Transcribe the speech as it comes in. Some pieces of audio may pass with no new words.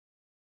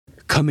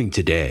Coming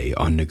today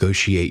on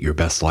Negotiate Your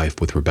Best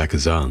Life with Rebecca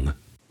Zung.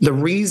 The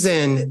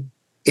reason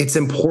it's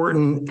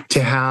important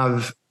to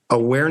have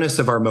awareness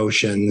of our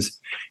emotions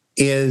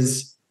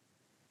is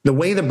the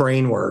way the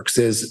brain works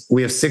is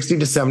we have 60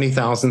 to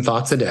 70,000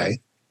 thoughts a day.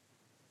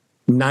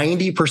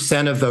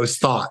 90% of those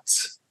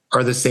thoughts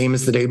are the same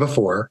as the day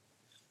before.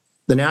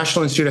 The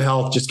National Institute of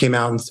Health just came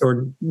out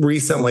or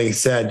recently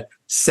said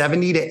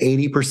 70 to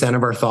 80%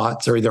 of our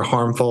thoughts are either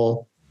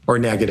harmful or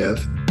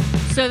negative.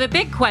 So the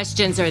big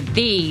questions are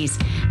these.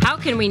 How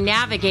can we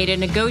navigate and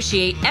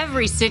negotiate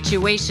every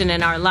situation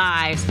in our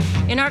lives,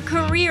 in our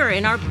career,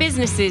 in our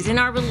businesses, in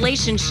our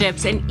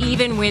relationships, and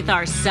even with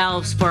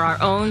ourselves for our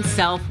own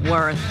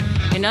self-worth?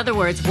 In other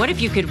words, what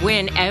if you could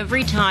win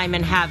every time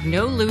and have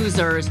no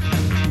losers?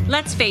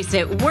 Let's face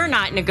it, we're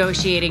not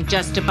negotiating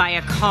just to buy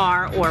a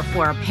car or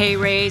for a pay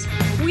raise.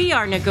 We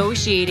are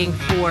negotiating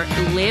for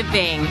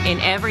living in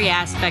every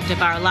aspect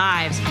of our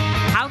lives.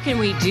 How can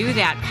we do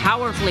that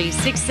powerfully,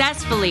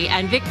 successfully,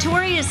 and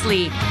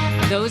victoriously?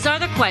 Those are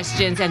the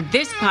questions, and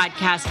this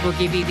podcast will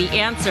give you the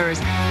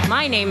answers.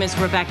 My name is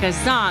Rebecca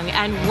Zung,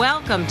 and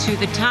welcome to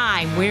the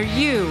time where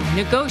you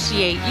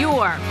negotiate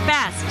your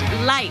best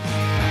life.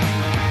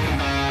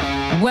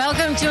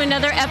 Welcome to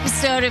another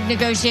episode of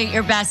Negotiate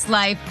Your Best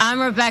Life. I'm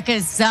Rebecca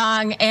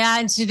Zung,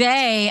 and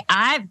today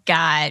I've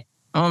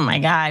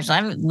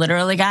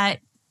literally got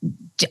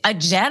a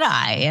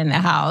Jedi in the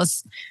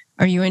house.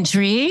 Are you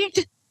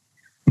intrigued?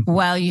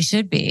 Well, you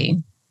should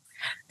be,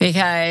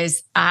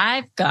 because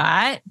I've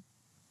got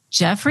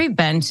Jeffrey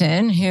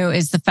Benton, who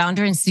is the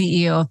founder and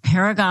CEO of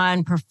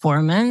Paragon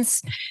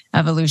Performance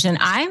Evolution.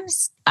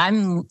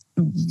 I'm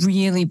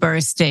really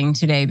bursting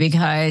today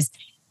because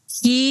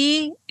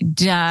he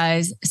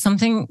does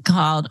something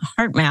called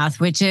heart math,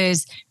 which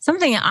is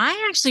something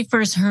I actually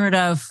first heard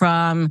of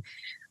from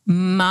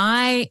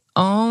my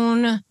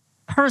own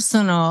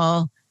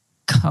personal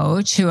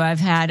coach, who I've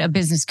had a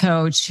business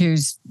coach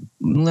who's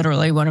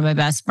literally one of my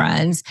best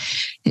friends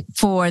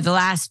for the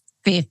last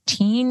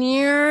 15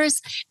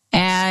 years.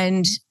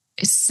 And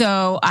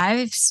so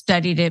I've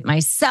studied it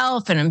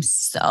myself, and I'm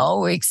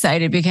so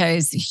excited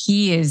because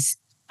he is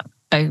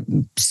a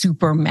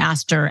super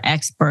master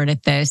expert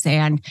at this.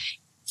 And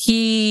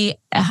he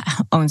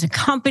owns a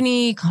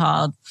company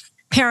called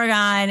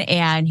Paragon,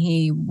 and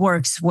he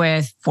works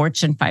with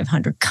Fortune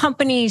 500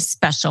 companies,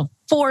 special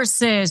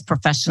forces,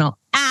 professional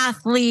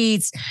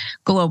athletes,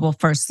 global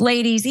first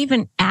ladies,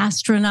 even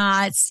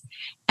astronauts.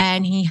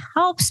 And he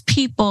helps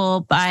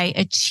people by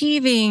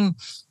achieving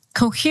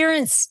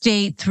coherent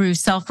state through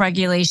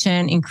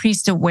self-regulation,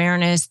 increased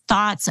awareness,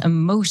 thoughts,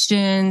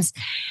 emotions,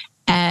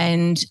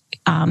 and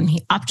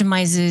he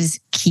optimizes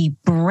key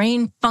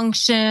brain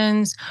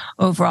functions,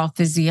 overall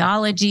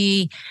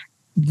physiology.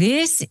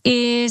 This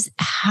is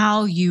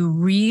how you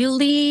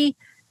really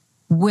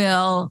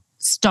will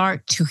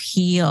start to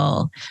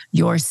heal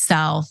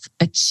yourself,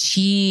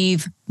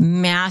 achieve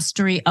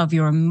mastery of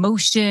your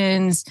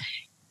emotions,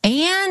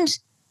 and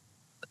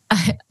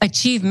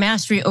achieve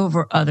mastery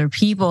over other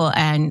people,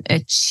 and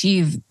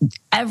achieve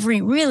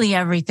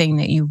everything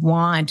that you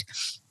want.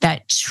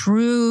 That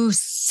true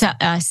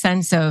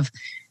sense of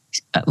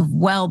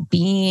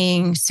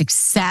well-being,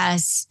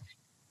 success,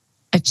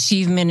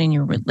 achievement in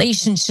your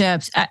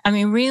relationships. I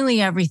mean,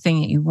 really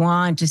everything that you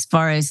want as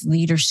far as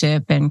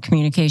leadership and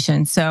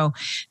communication. So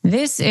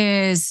this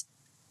is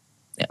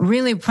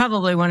really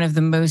probably one of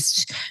the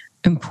most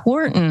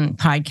important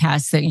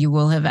podcasts that you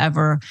will have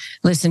ever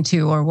listened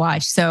to or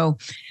watched. So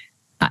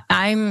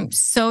I'm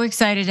so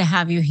excited to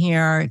have you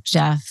here,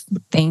 Jeff.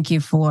 Thank you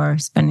for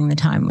spending the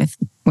time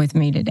with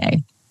me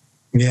today.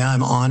 Yeah,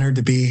 I'm honored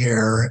to be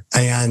here.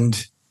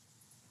 And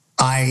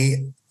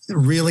I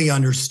really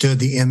understood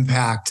the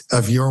impact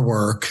of your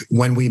work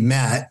when we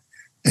met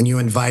and you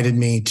invited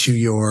me to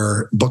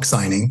your book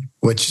signing,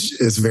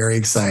 which is very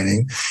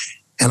exciting.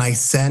 And I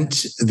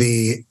sent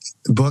the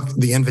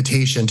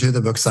invitation to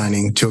the book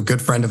signing to a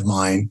good friend of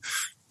mine,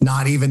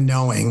 not even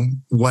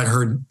knowing what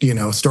her,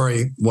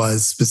 story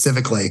was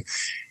specifically.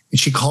 And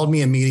she called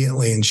me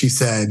immediately and she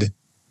said,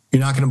 "You're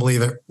not going to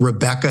believe it.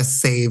 Rebecca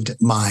saved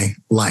my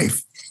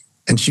life."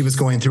 And she was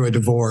going through a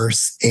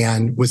divorce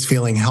and was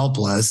feeling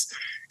helpless.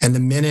 And the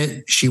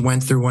minute she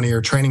went through one of your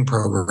training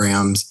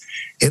programs,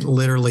 it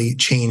literally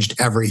changed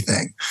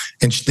everything.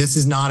 And this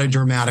is not a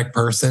dramatic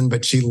person,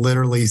 but she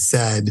literally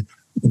said,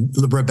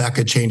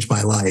 "Rebecca changed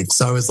my life."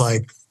 So I was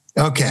like,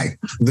 okay,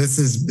 this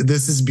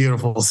is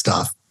beautiful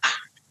stuff.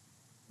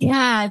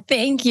 Yeah,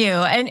 thank you.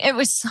 And it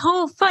was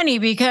so funny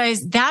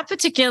because that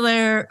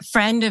particular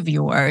friend of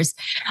yours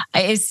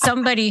is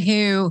somebody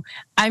who,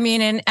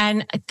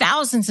 and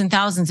thousands and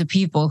thousands of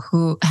people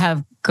who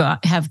have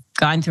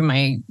gone through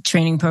my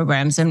training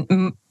programs.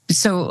 And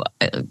so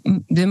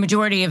the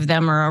majority of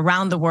them are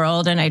around the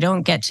world and I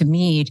don't get to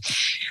meet.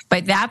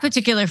 But that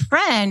particular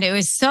friend, it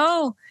was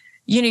so,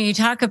 you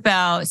talk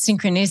about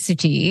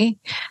synchronicity,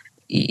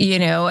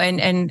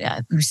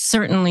 and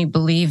certainly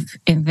believe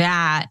in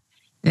that.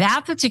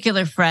 That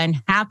particular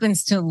friend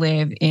happens to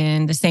live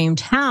in the same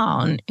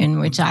town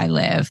in which I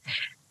live.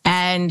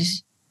 And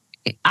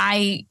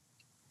I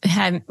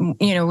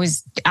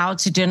was out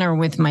to dinner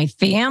with my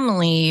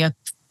family a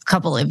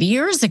couple of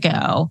years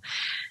ago,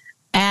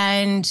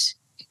 and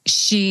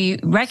she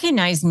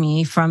recognized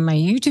me from my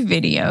YouTube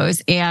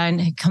videos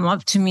and had come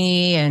up to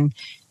me, and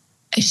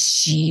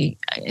she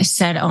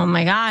said, "Oh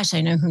my gosh,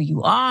 I know who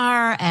you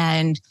are."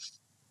 And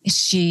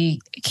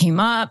she came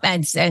up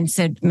and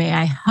said, "May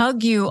I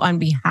hug you on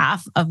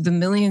behalf of the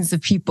millions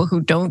of people who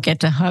don't get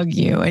to hug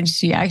you?" And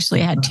she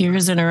actually had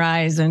tears in her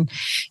eyes, and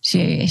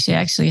she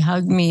actually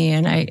hugged me.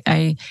 And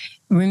I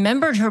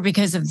remembered her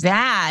because of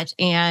that.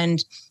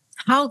 And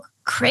how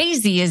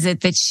crazy is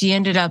it that she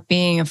ended up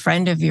being a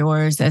friend of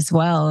yours as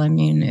well? I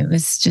mean, it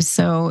was just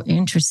so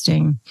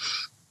interesting.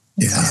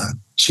 Yeah,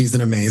 she's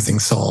an amazing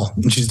soul.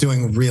 And she's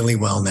doing really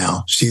well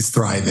now. She's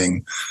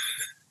thriving.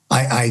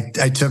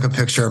 I took a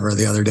picture of her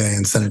the other day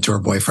and sent it to her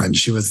boyfriend.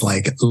 She was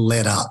like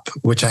lit up,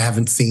 which I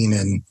haven't seen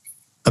in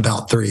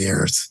about 3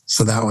 years.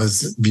 So that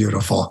was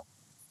beautiful.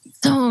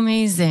 So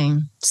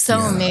amazing. So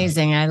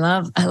amazing. I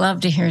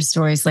love to hear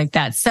stories like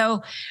that.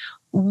 So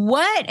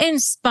what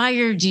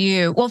inspired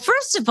you? Well,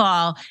 first of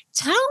all,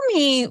 tell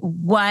me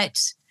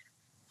what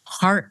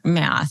heart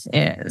math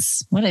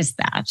is. What is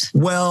that?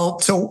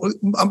 Well, so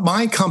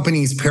my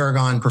company's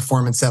Paragon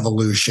Performance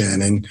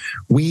Evolution, and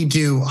we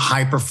do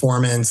high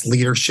performance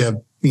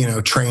leadership,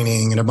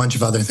 training and a bunch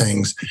of other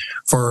things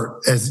for,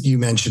 as you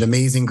mentioned,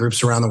 amazing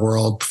groups around the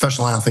world,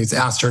 professional athletes,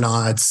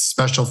 astronauts,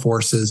 special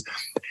forces.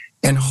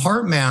 And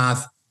heart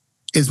math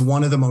is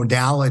one of the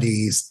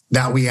modalities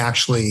that we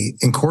actually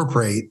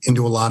incorporate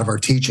into a lot of our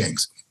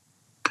teachings.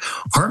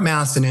 Heart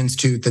Math's an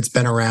institute that's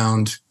been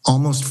around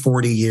almost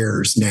 40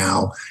 years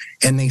now,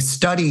 and they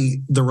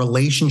study the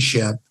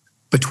relationship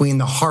between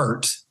the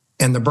heart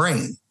and the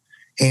brain,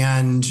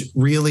 and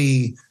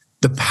really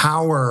the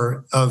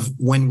power of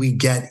when we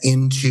get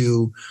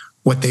into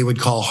what they would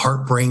call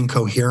heart-brain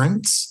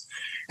coherence.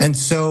 And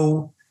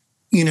so,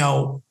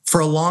 for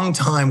a long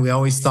time, we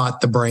always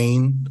thought the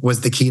brain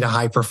was the key to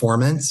high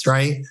performance,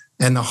 right?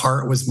 And the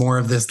heart was more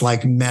of this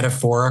like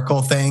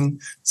metaphorical thing,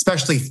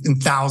 especially in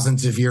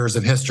thousands of years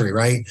of history,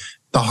 right?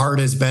 The heart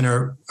has been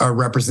a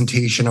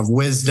representation of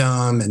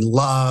wisdom and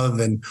love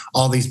and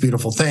all these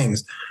beautiful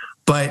things.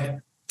 But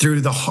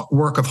through the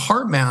work of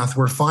heart math,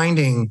 we're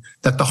finding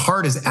that the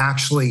heart is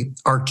actually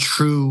our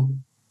true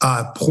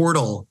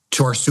portal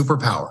to our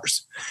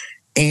superpowers.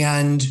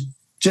 And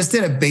just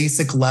at a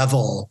basic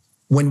level,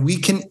 when we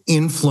can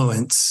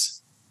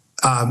influence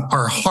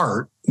our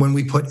heart, when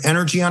we put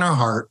energy on our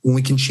heart, when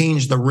we can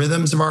change the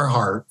rhythms of our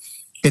heart,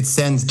 it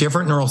sends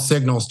different neural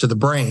signals to the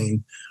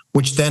brain,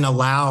 which then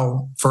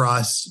allow for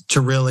us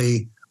to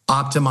really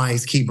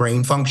optimize key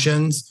brain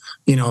functions,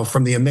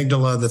 from the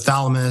amygdala, the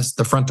thalamus,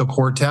 the frontal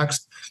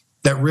cortex,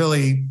 that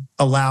really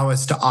allow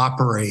us to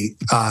operate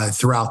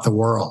throughout the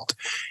world.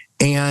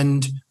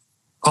 And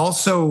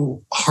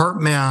also,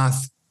 Heart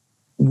Math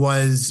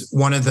was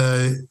one of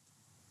the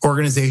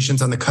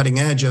organizations on the cutting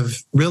edge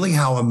of really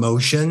how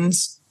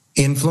emotions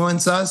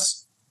influence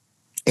us.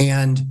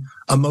 And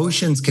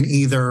emotions can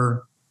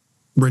either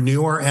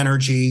renew our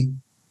energy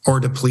or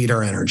deplete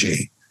our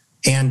energy.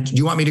 And do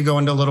you want me to go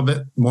into a little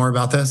bit more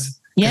about this?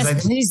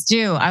 Yes, please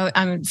do.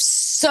 I'm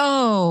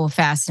so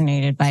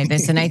fascinated by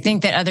this. And I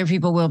think that other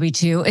people will be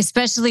too,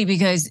 especially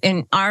because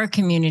in our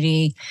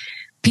community,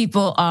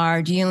 people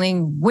are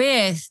dealing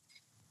with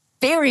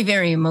very,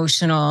 very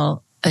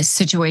emotional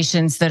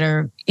situations that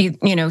are,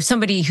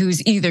 somebody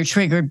who's either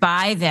triggered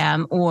by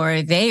them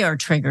or they are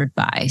triggered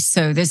by.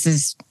 So this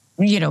is,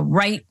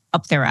 right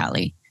up their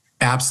alley.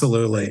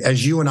 Absolutely.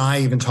 As you and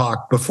I even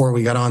talked before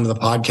we got onto the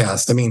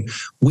podcast, I mean,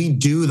 we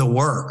do the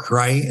work,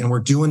 right? And we're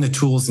doing the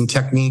tools and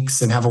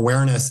techniques and have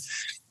awareness.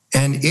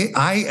 And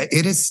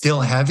it is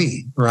still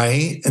heavy,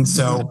 right? And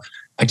so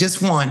I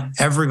just want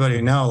everybody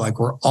to know, like,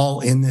 we're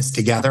all in this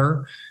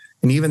together.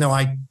 And even though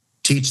I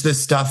teach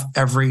this stuff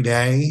every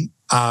day,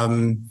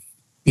 I'm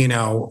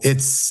going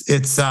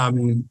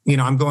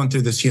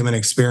through this human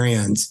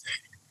experience.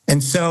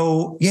 And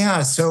so,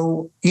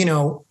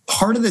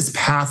 part of this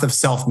path of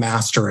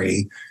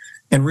self-mastery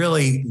and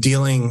really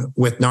dealing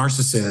with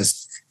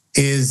narcissists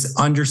is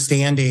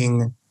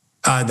understanding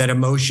that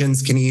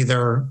emotions can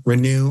either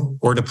renew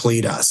or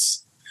deplete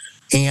us.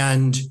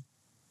 And,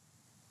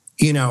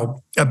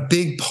 a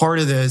big part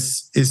of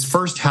this is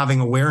first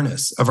having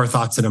awareness of our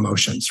thoughts and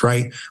emotions,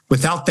 right?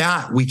 Without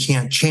that, we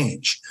can't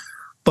change.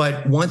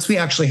 But once we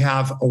actually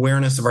have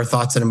awareness of our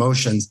thoughts and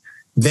emotions,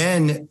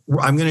 then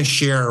I'm going to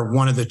share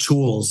one of the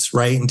tools,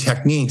 right, and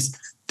techniques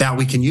that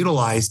we can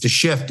utilize to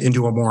shift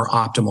into a more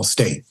optimal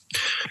state.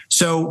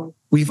 So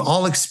we've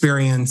all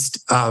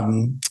experienced,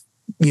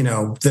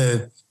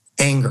 the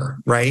anger,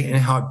 right, and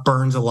how it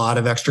burns a lot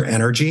of extra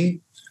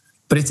energy.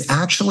 But it's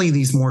actually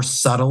these more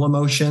subtle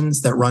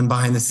emotions that run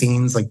behind the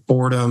scenes, like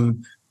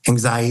boredom,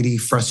 anxiety,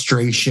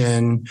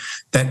 frustration,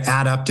 that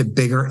add up to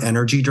bigger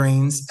energy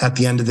drains at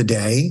the end of the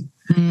day.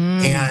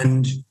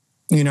 And,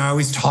 I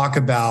always talk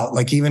about,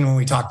 like, even when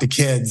we talk to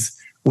kids,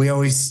 we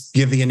always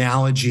give the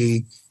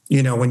analogy,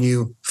 when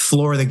you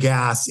floor the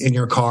gas in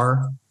your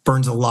car,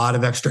 burns a lot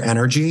of extra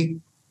energy.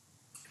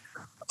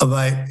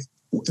 But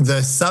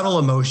the subtle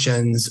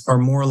emotions are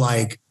more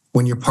like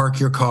when you park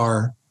your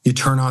car, you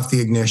turn off the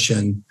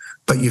ignition,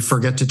 but you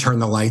forget to turn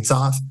the lights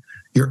off.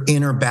 Your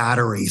inner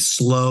battery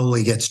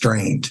slowly gets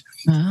drained.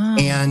 Oh.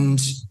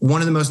 And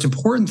one of the most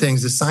important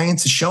things the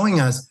science is showing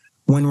us,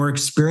 when we're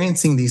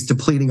experiencing these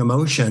depleting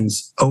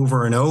emotions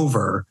over and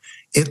over,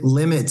 it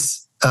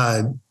limits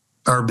our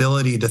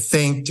ability to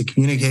think, to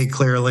communicate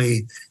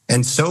clearly,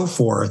 and so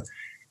forth.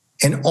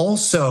 And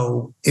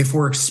also, if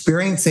we're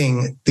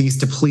experiencing these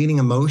depleting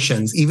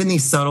emotions, even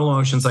these subtle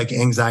emotions like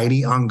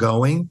anxiety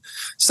ongoing,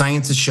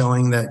 science is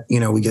showing that,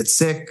 we get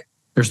sick,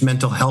 there's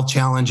mental health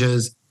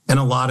challenges, and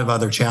a lot of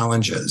other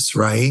challenges,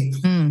 right?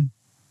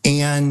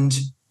 And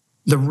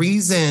the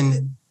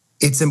reason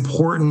it's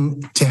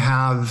important to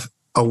have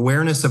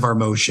awareness of our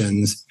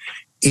emotions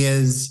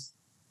is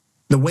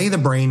the way the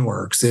brain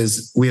works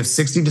is we have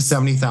 60 to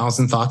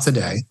 70,000 thoughts a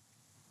day.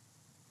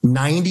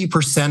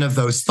 90% of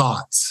those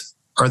thoughts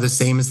are the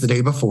same as the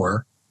day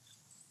before.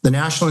 The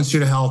National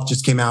Institute of Health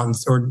just came out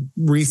or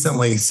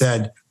recently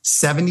said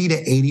 70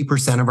 to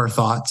 80% of our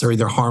thoughts are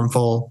either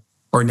harmful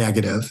or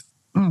negative,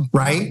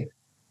 right?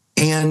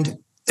 And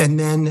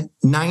then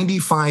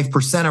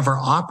 95% of our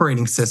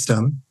operating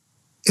system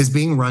is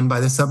being run by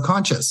the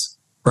subconscious,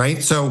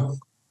 right? So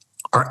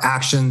our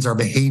actions, our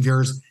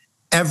behaviors,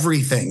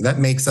 everything that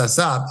makes us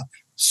up,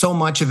 so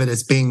much of it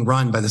is being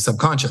run by the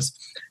subconscious.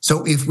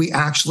 So if we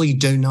actually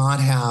do not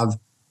have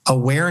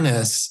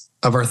awareness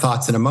of our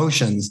thoughts and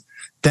emotions,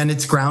 then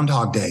it's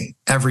Groundhog Day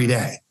every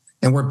day.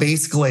 And we're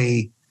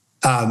basically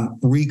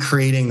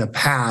recreating the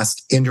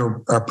past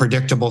into a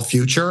predictable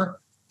future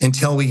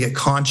until we get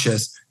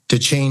conscious to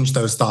change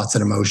those thoughts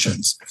and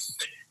emotions.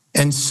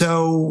 And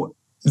so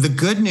the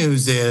good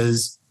news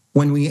is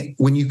when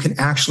you can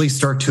actually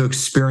start to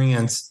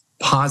experience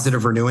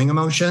positive renewing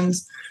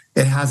emotions,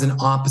 it has an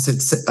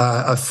opposite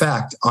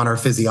effect on our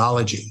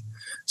physiology.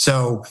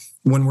 So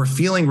when we're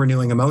feeling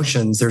renewing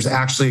emotions, there's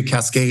actually a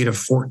cascade of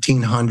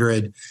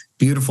 1,400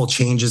 beautiful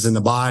changes in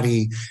the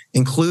body,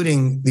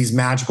 including these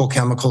magical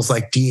chemicals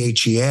like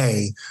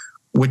DHEA,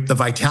 with the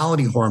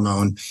vitality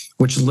hormone,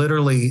 which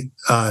literally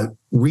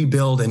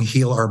rebuild and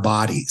heal our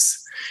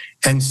bodies.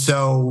 And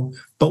so,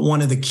 but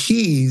one of the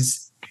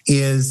keys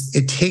is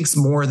it takes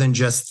more than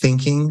just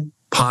thinking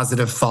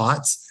positive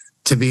thoughts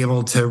to be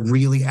able to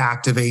really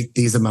activate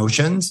these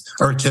emotions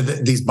or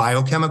these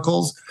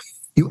biochemicals.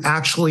 You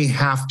actually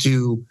have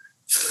to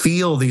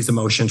feel these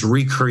emotions,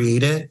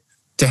 recreate it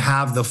to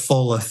have the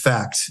full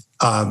effect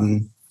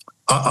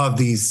of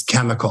these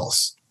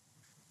chemicos.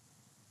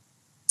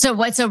 So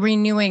what's a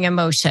renewing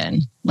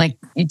emotion? Like,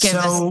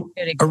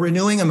 a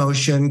renewing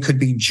emotion could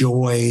be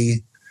joy.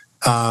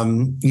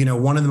 One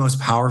of the most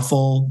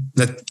powerful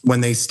that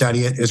when they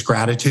study it is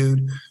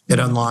gratitude. It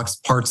unlocks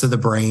parts of the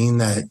brain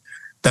that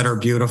are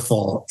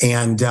beautiful.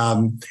 And,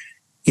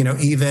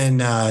 even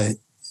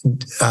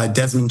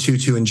Desmond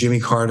Tutu and Jimmy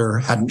Carter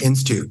had an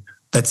institute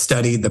that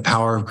studied the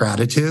power of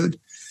gratitude.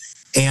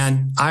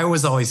 And I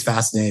was always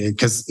fascinated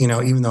because,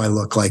 even though I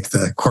look like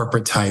the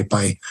corporate type,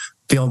 I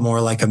feel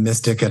more like a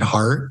mystic at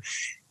heart.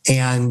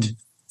 And,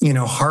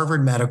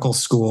 Harvard Medical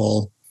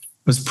School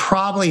was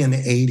probably in the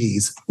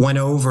 80s, went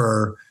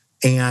over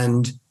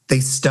and they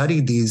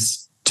studied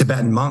these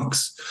Tibetan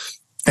monks.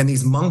 And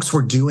these monks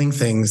were doing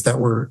things that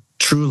were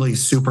truly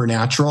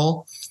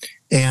supernatural.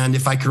 And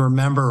if I can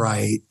remember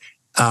right,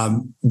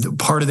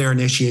 part of their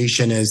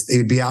initiation is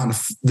they'd be out in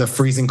the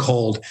freezing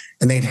cold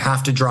and they'd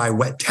have to dry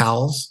wet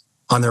towels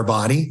on their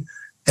body,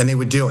 and they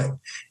would do it.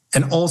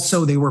 And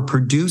also they were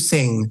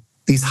producing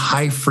these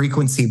high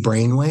frequency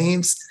brain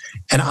waves.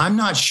 And I'm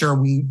not sure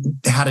we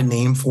had a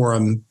name for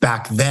them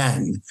back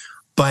then,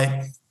 but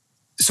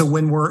so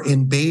when we're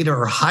in beta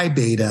or high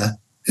beta,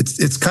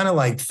 it's kind of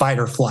like fight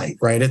or flight,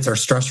 right? It's our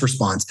stress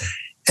response.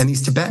 And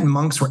these Tibetan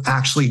monks were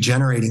actually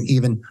generating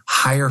even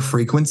higher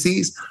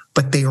frequencies,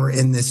 but they were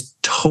in this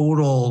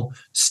total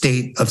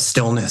state of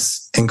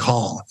stillness and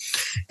calm.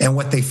 And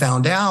what they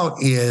found out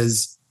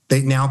is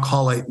they now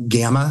call it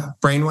gamma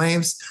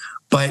brainwaves,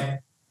 but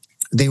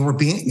they were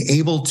being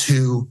able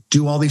to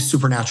do all these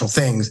supernatural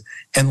things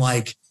and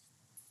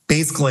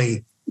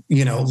basically,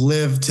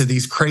 live to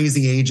these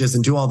crazy ages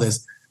and do all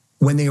this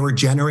when they were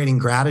generating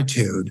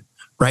gratitude,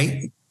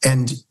 right?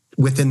 And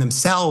within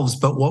themselves.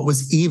 But what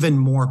was even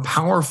more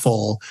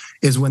powerful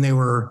is when they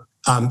were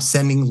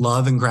sending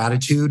love and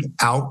gratitude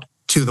out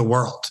to the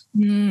world.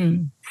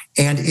 And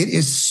it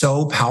is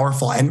so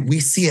powerful. And we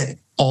see it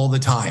all the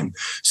time.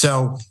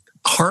 So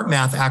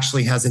HeartMath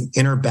actually has an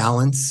inner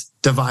balance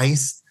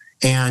device,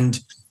 and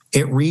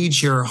it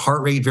reads your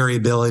heart rate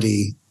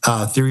variability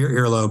through your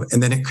earlobe,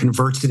 and then it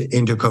converts it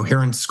into a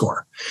coherence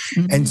score.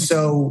 And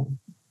so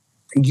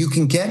you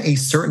can get a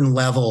certain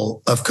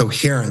level of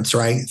coherence,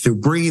 right? Through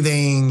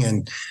breathing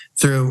and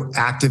through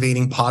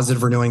activating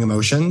positive renewing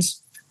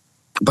emotions.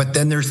 But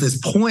then there's this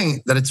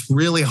point that it's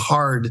really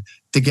hard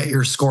to get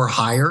your score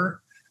higher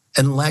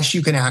unless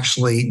you can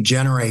actually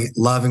generate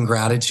love and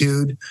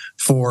gratitude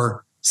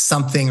for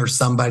something or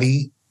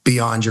somebody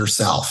beyond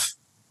yourself.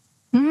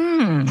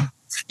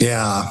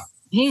 Yeah.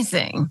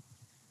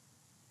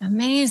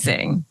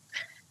 Amazing.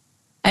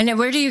 And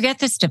where do you get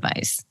this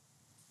device?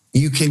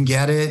 You can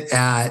get it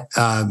at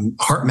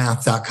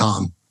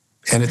heartmath.com,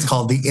 and it's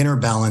called the Inner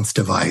Balance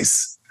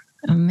device.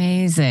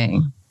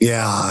 Amazing.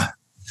 Yeah.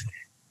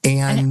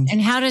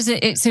 And how does so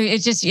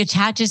it just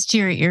attaches to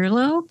your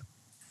earlobe?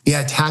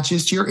 Yeah,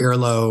 attaches to your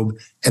earlobe,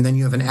 and then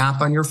you have an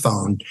app on your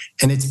phone,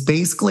 and it's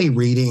basically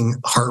reading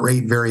heart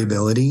rate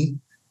variability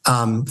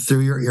through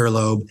your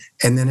earlobe,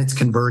 and then it's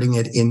converting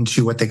it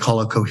into what they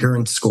call a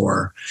coherence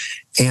score.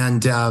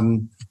 And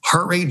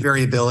heart rate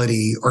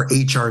variability, or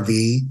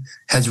HRV,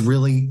 has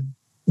really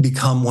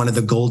become one of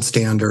the gold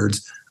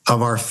standards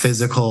of our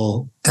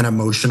physical and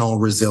emotional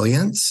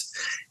resilience.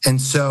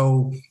 And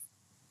so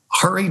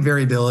heart rate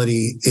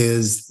variability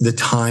is the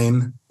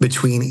time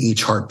between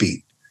each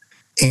heartbeat.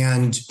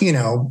 And,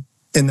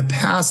 in the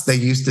past, they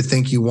used to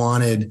think you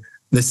wanted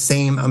the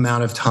same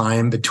amount of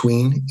time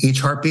between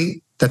each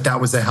heartbeat,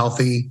 that was a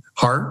healthy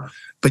heart,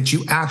 but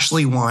you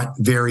actually want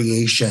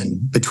variation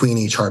between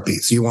each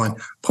heartbeat. So you want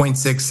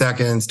 0.6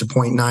 seconds to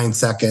 0.9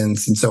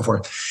 seconds and so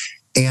forth.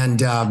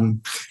 And,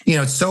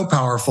 it's so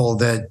powerful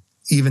that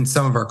even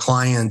some of our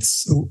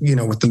clients,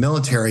 with the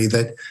military,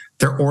 that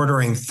they're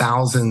ordering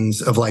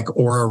thousands of like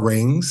Oura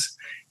rings,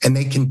 and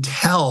they can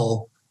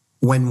tell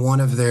when one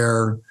of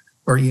their,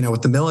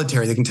 with the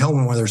military, they can tell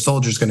when one of their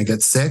soldiers is going to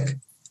get sick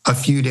a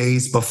few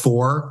days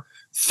before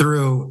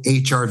through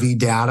HRV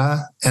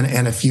data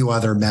and a few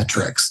other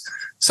metrics.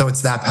 So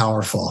it's that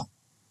powerful.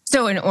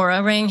 So an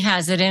Oura ring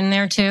has it in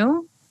there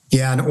too?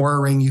 Yeah, an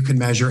Oura ring, you can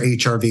measure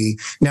HRV.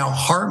 Now,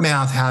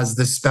 HeartMath has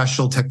this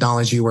special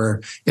technology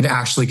where it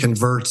actually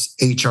converts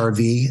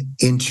HRV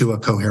into a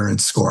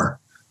coherence score.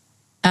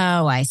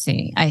 Oh, I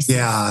see.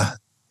 Yeah,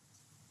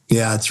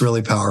 it's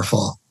really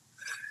powerful.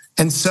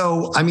 And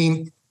so,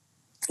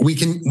 we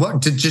can,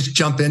 to just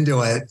jump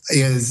into it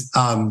is,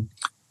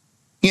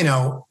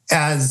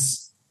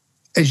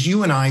 as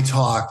you and I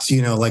talked,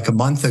 like a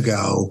month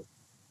ago,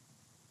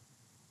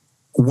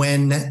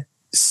 when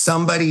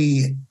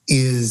somebody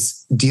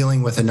is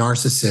dealing with a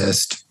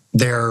narcissist,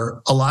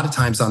 they're a lot of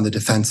times on the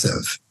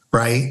defensive,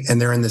 right?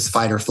 And they're in this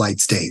fight or flight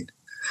state.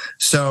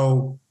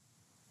 So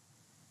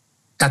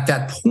at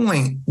that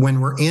point,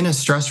 when we're in a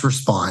stress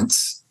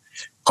response,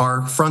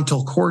 our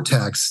frontal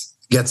cortex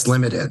gets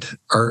limited,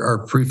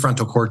 our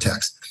prefrontal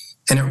cortex,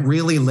 and it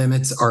really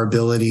limits our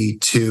ability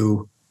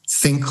to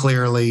think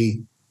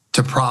clearly,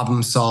 to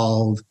problem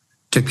solve,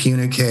 to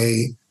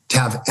communicate, to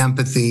have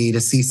empathy,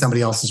 to see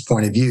somebody else's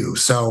point of view.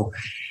 So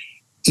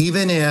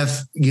even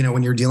if,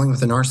 when you're dealing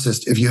with a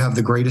narcissist, if you have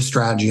the greatest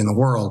strategy in the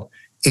world,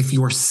 if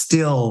you're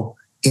still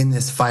in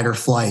this fight or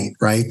flight,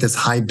 right, this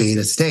high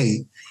beta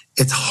state,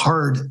 it's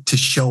hard to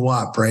show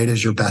up, right,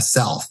 as your best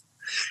self.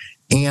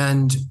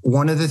 And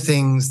one of the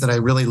things that I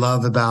really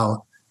love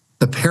about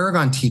the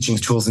Paragon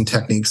teachings, tools, and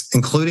techniques,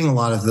 including a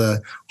lot of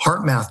the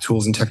HeartMath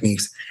tools and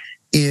techniques,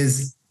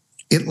 is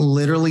it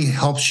literally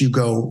helps you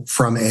go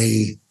from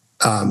a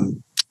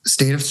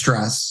state of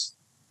stress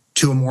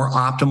to a more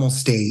optimal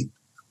state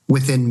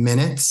within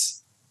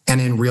minutes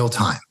and in real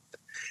time.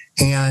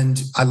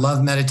 And I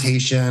love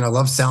meditation. I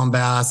love sound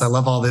baths. I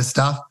love all this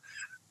stuff.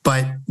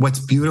 But what's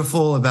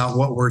beautiful about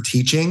what we're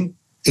teaching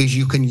is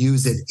you can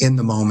use it in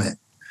the moment.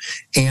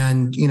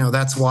 And,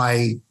 that's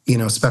why,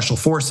 special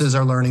forces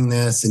are learning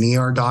this, and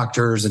ER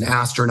doctors and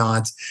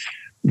astronauts,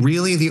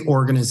 really the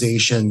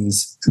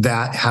organizations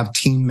that have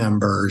team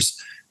members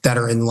that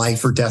are in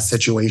life or death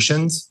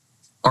situations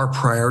are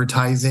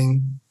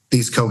prioritizing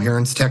these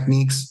coherence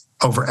techniques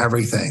over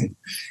everything.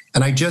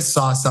 And I just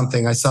saw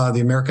something. I saw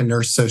the American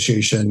Nurse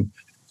Association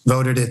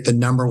voted it the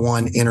number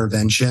one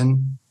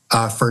intervention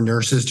for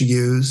nurses to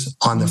use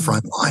on the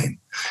front line.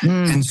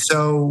 And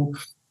so,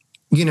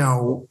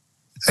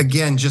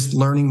 again, just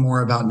learning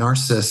more about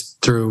narcissists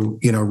through,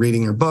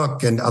 reading your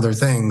book and other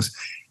things,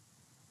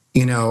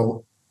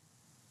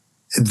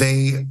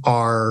 they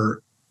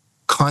are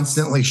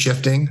constantly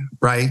shifting,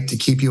 right, to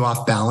keep you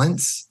off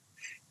balance.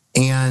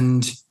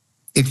 And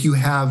if you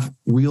have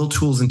real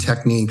tools and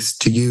techniques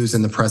to use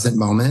in the present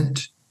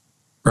moment,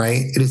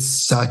 right, it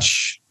is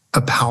such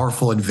a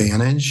powerful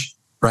advantage,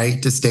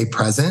 right, to stay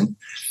present.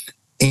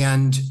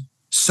 And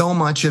so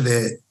much of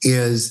it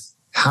is,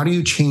 how do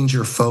you change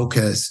your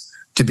focus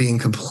to being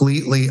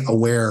completely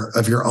aware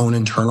of your own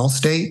internal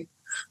state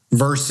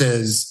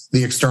versus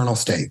the external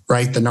state,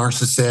 right? The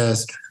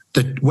narcissist,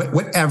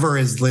 whatever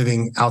is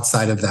living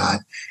outside of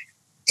that.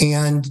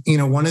 And,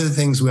 one of the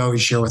things we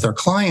always share with our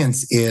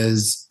clients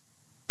is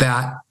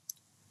that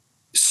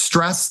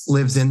stress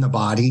lives in the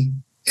body.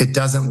 It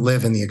doesn't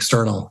live in the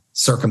external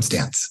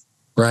circumstance,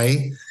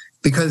 right?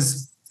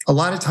 Because a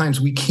lot of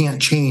times we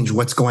can't change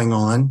what's going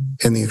on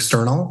in the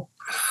external,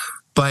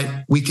 but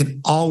we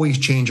can always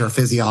change our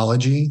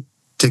physiology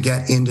to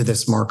get into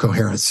this more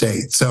coherent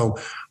state. So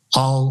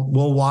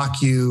we'll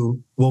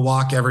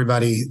walk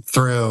everybody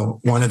through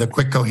one of the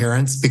quick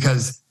coherence,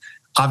 because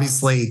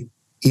obviously,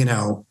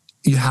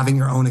 you having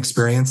your own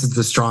experience is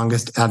the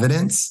strongest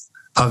evidence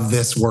of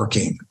this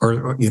working,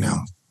 or.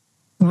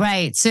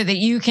 Right. So that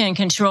you can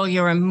control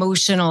your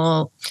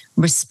emotional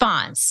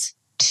response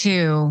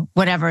to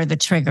whatever the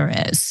trigger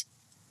is.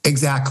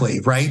 Exactly,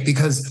 right?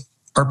 Because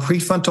our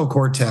prefrontal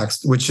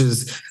cortex, which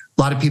is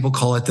a lot of people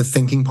call it the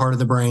thinking part of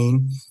the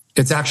brain,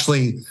 it's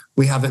actually,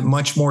 we have it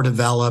much more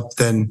developed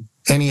than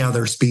any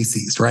other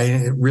species, right?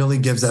 And it really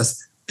gives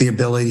us the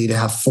ability to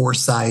have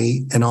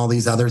foresight and all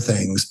these other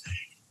things.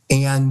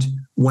 And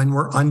when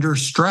we're under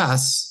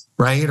stress,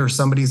 right, or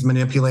somebody's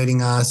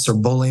manipulating us or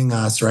bullying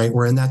us, right,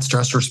 we're in that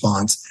stress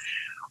response,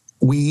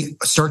 we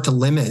start to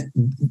limit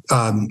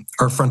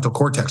our frontal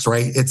cortex,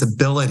 right, its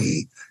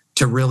ability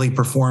to really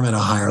perform at a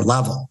higher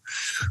level.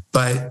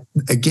 But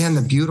again,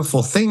 the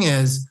beautiful thing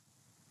is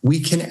we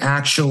can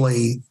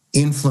actually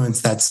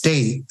influence that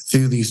state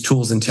through these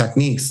tools and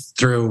techniques,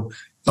 through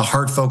the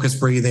heart focused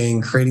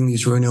breathing, creating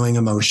these renewing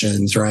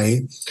emotions,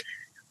 right?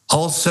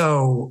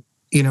 Also,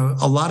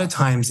 a lot of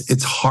times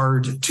it's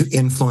hard to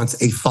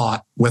influence a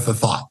thought with a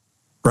thought,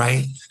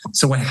 right?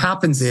 So what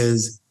happens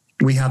is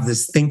we have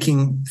this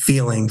thinking,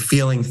 feeling,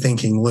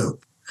 thinking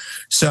loop.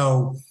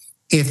 So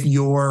if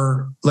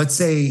let's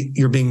say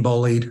you're being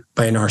bullied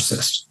by a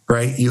narcissist,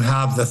 right? You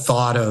have the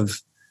thought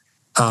of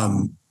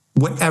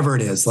whatever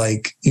it is,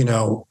 like,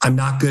 I'm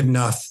not good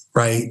enough,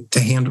 right,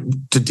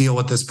 to deal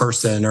with this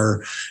person,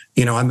 or,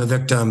 I'm a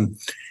victim.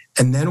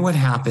 And then what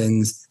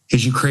happens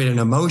is you create an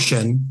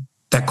emotion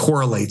that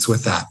correlates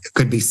with that. It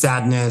could be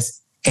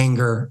sadness,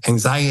 anger,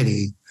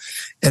 anxiety.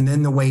 And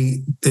then the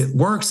way it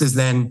works is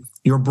then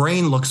your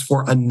brain looks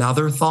for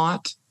another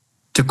thought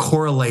to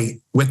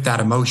correlate with that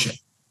emotion,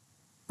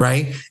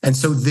 right? And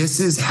so this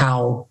is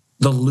how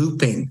the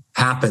looping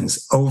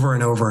happens over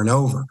and over and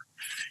over.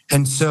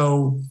 And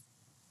so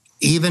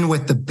even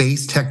with the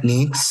base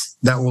techniques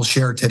that we'll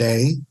share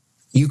today,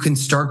 you can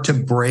start to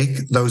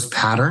break those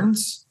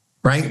patterns,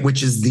 right?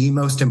 Which is the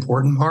most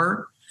important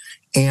part.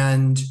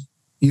 And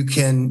you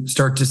can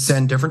start to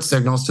send different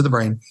signals to the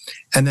brain.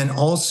 And then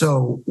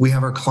also we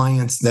have our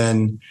clients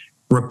then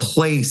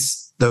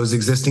replace those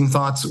existing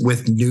thoughts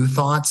with new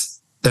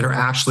thoughts that are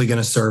actually going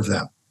to serve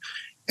them.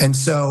 And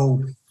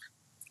so,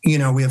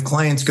 we have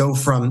clients go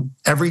from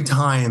every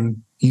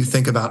time you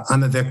think about,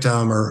 I'm a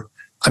victim, or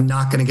I'm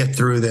not going to get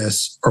through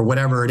this, or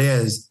whatever it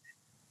is,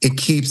 it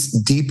keeps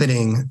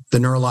deepening the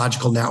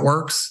neurological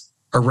networks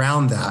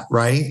around that,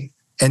 right?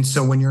 And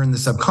so when you're in the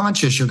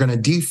subconscious, you're going to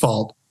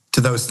default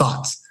to those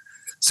thoughts.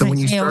 So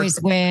when they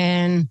always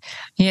win,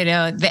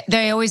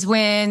 they always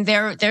win.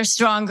 They're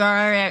stronger.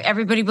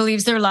 Everybody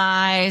believes their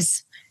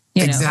lies.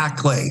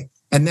 Exactly.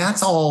 And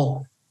that's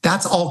all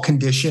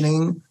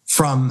conditioning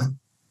from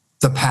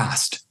the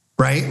past,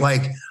 right?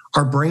 Like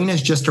our brain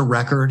is just a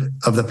record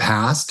of the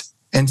past.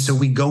 And so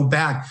we go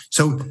back.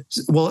 So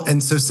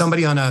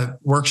somebody on a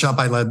workshop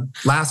I led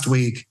last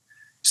week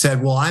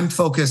said, well, I'm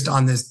focused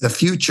on the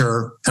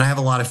future, and I have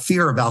a lot of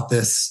fear about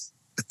this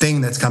thing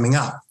that's coming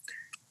up.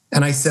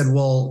 And I said,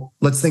 well,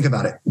 let's think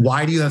about it.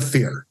 Why do you have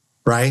fear?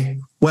 Right?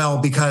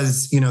 Well,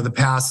 because, the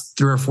past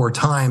 3 or 4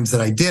 times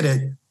that I did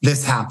it,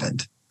 this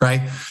happened.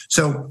 Right?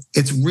 So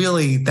it's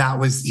really,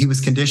 he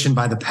was conditioned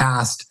by the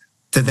past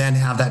to then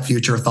have that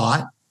future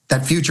thought.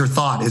 That future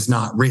thought is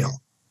not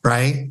real.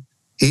 Right?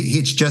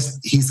 He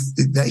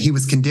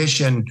was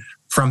conditioned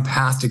from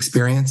past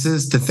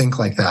experiences to think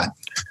like that.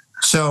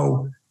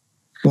 So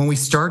when we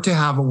start to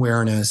have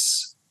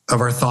awareness of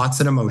our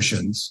thoughts and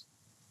emotions,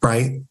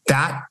 right,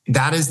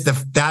 that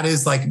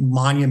is like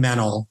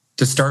monumental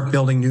to start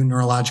building new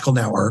neurological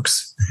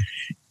networks.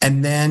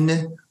 And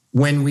then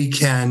when we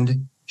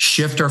can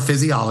shift our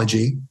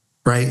physiology,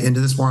 right, into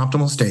this more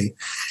optimal state,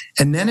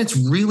 and then it's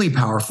really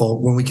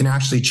powerful when we can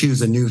actually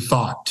choose a new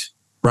thought,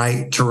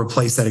 right, to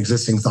replace that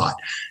existing thought.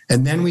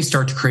 And then we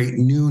start to create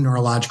new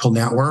neurological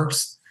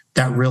networks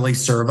that really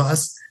serve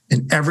us.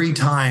 And every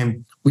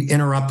time we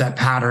interrupt that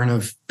pattern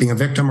of being a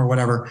victim or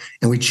whatever,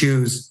 and we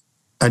choose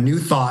a new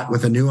thought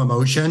with a new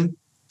emotion,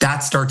 that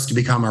starts to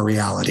become our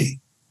reality.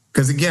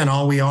 Because again,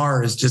 all we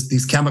are is just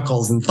these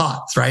chemicals and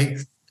thoughts, right?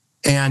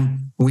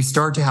 And when we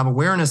start to have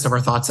awareness of our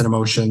thoughts and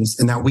emotions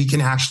and that we can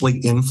actually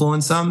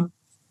influence them,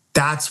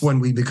 that's when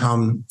we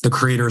become the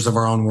creators of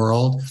our own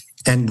world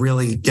and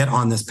really get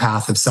on this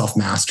path of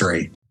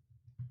self-mastery.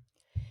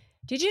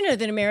 Did you know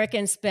that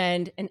Americans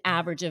spend an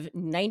average of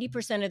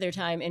 90% of their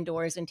time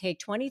indoors and take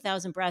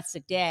 20,000 breaths a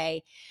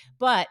day?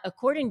 But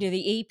according to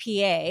the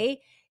EPA,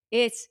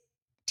 it's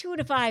 2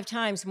 to 5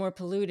 times more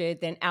polluted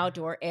than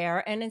outdoor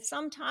air, and in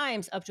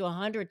sometimes up to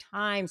 100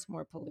 times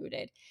more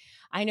polluted.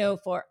 I know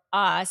for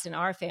us and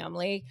our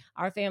family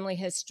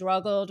has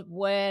struggled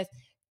with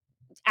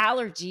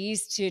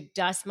allergies to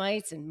dust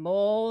mites and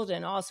mold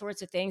and all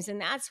sorts of things. And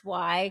that's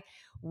why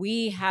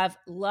we have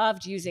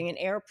loved using an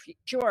air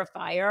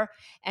purifier.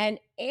 And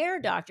Air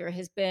Doctor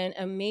has been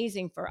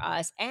amazing for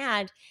us.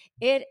 And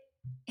it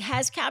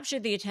has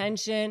captured the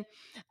attention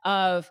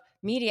of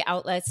media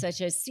outlets such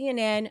as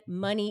CNN,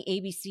 Money,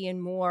 ABC,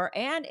 and more.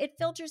 And it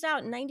filters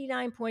out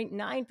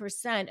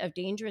 99.9% of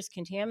dangerous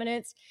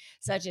contaminants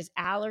such as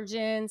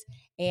allergens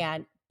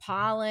and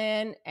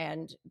pollen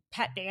and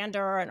pet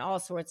dander and all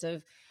sorts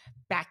of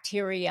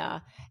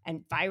bacteria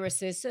and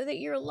viruses so that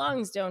your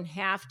lungs don't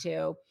have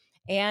to.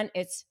 And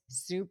it's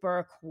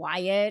super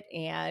quiet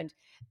and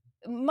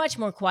much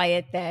more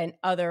quiet than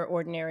other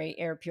ordinary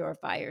air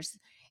purifiers.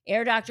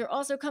 Air Doctor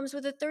also comes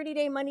with a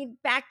 30-day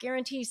money-back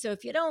guarantee. So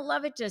if you don't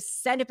love it,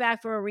 just send it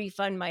back for a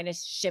refund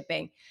minus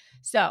shipping.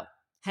 So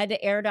head to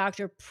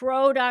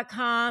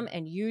airdoctorpro.com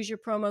and use your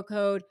promo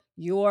code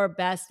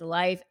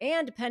YourBestLife.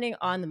 And depending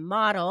on the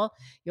model,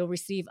 you'll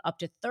receive up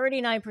to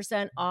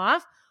 39%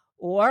 off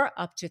or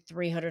up to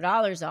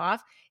 $300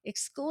 off.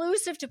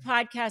 Exclusive to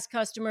podcast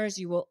customers,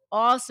 you will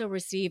also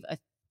receive a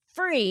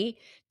free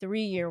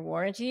 3-year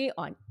warranty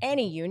on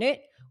any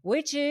unit,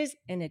 which is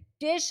an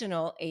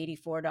additional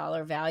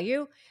 $84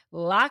 value.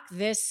 Lock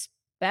this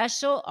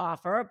special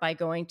offer by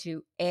going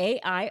to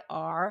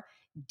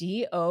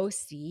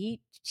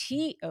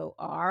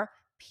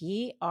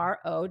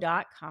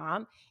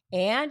AIRDOCTORPRO.com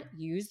and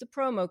use the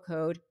promo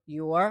code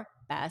YourBestLife.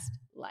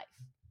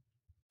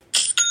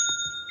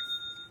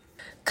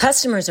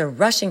 Customers are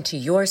rushing to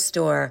your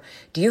store.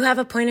 Do you have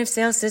a point of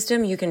sale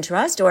system you can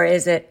trust, or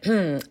is it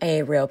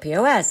a real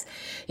POS?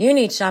 You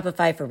need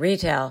Shopify for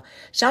retail.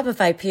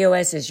 Shopify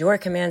POS is your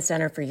command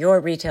center for your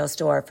retail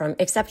store, from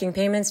accepting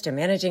payments to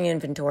managing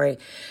inventory.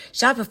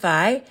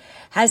 Shopify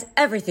has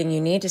everything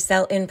you need to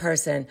sell in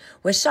person.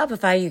 With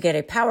Shopify, you get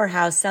a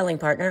powerhouse selling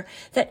partner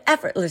that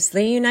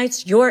effortlessly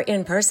unites your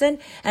in-person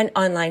and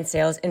online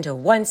sales into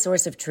one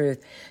source of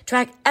truth.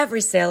 Track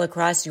every sale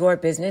across your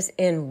business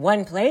in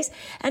one place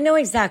and know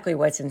exactly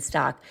what's in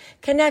stock.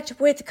 Connect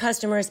with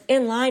customers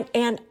in line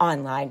and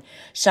online.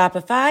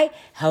 Shopify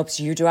helps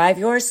you drive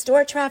your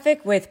store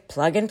traffic with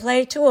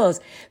plug-and-play tools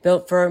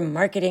built for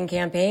marketing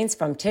campaigns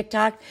from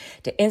TikTok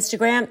to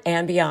Instagram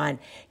and beyond.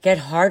 Get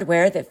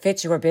hardware that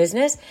fits your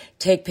business.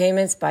 Take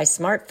payments by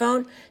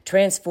smartphone.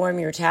 Transform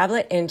your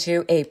tablet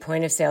into a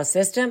point-of-sale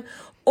system,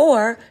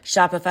 or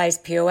Shopify's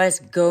POS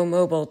Go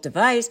mobile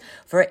device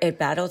for a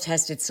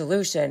battle-tested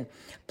solution.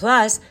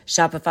 Plus,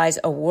 Shopify's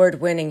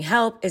award-winning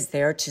help is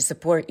there to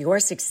support your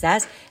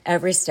success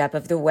every step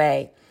of the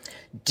way.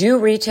 Do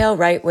retail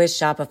right with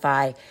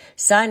Shopify.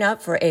 Sign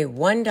up for a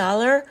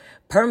 $1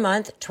 per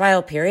month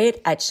trial period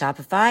at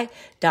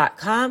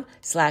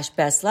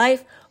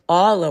shopify.com/bestlife,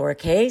 all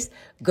lowercase.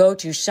 Go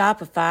to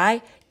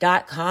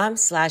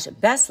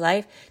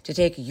shopify.com/bestlife to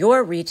take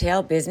your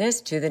retail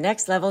business to the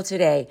next level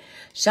today.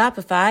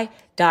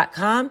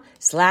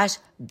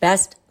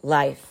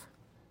 Shopify.com/bestlife.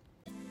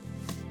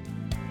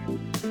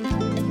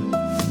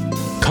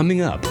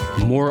 Coming up,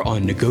 more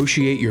on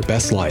Negotiate Your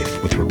Best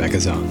Life with Rebecca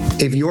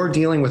Zung. If you're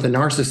dealing with a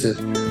narcissist,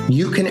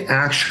 you can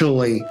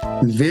actually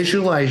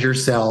visualize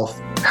yourself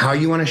how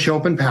you want to show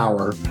up in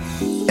power.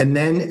 And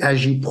then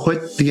as you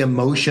put the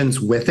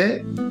emotions with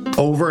it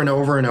over and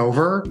over and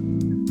over,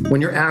 when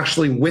you're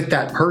actually with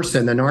that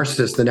person, the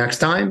narcissist, the next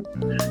time,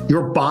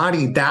 your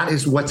body, that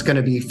is what's going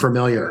to be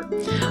familiar.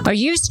 Are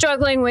you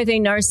struggling with a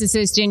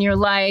narcissist in your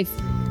life?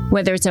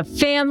 Whether it's a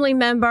family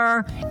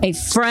member, a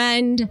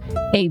friend,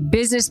 a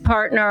business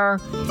partner,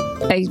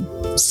 a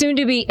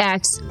soon-to-be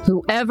ex,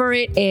 whoever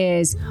it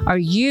is, are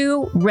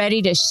you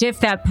ready to shift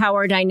that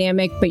power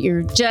dynamic, but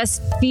you're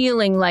just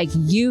feeling like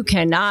you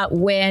cannot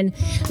win,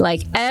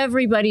 like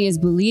everybody is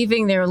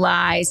believing their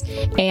lies,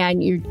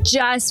 and you're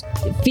just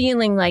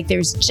feeling like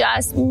there's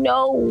just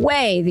no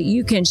way that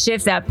you can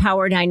shift that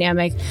power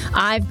dynamic?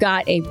 I've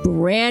got a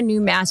brand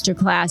new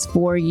masterclass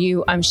for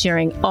you. I'm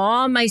sharing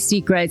all my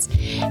secrets,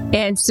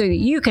 and so that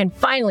you can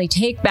finally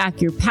take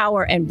back your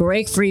power and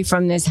break free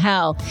from this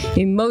hell,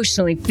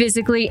 emotionally,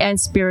 physically, and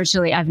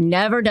spiritually. I've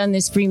never done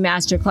this free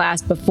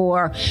masterclass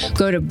before.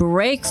 Go to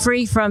Break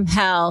Free from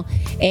Hell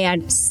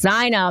and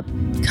sign up.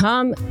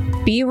 Come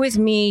be with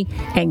me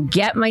and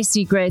get my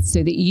secrets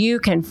so that you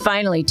can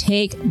finally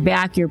take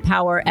back your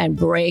power and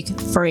break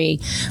free.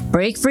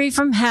 Break free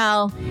from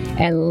hell,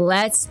 and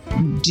let's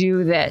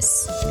do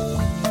this.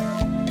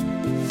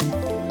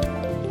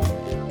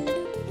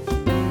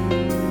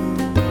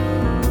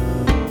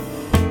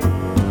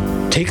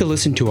 Take a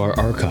listen to our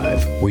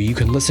archive, where you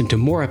can listen to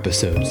more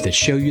episodes that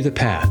show you the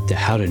path to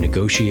how to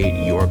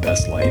negotiate your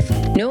best life.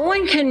 No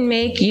one can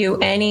make you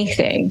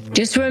anything.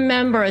 Just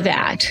remember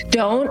that.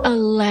 Don't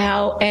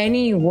allow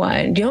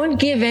anyone, don't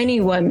give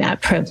anyone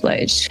that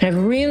privilege.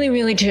 I've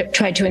really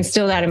tried to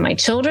instill that in my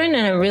children,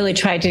 and I really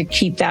tried to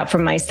keep that for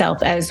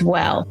myself as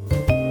well.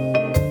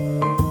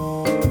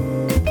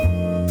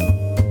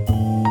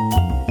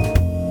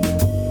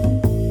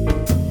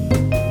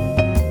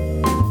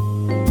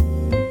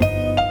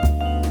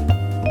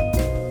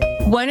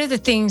 One of the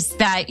things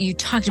that you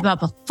talked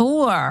about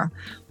before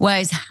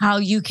was how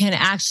you can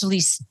actually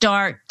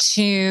start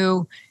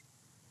to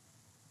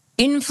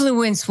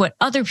influence what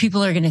other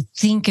people are going to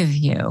think of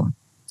you.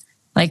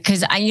 Like,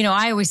 because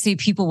I always say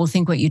people will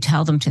think what you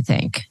tell them to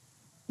think.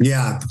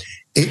 Yeah,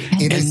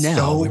 it is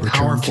so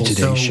powerful. To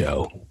today's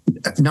show.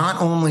 Not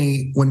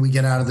only when we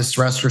get out of the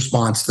stress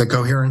response, the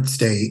coherent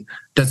state,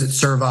 does it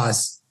serve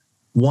us,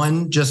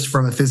 one, just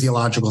from a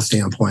physiological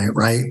standpoint,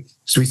 right?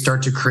 So we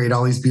start to create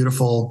all these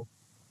beautiful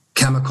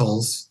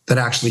chemicals that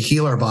actually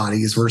heal our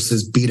bodies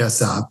versus beat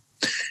us up.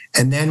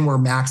 And then we're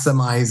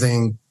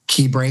maximizing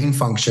key brain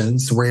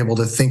functions. We're able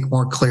to think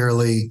more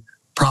clearly,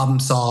 problem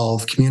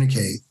solve,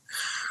 communicate.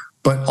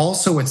 But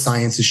also what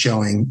science is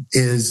showing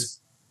is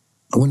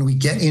when we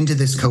get into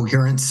this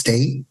coherent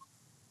state,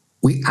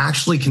 we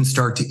actually can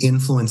start to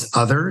influence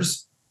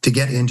others to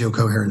get into a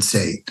coherent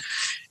state.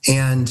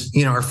 And,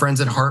 our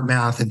friends at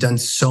HeartMath have done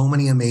so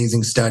many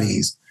amazing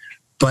studies.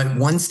 But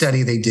one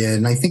study they did,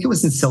 and I think it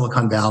was in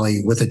Silicon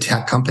Valley with a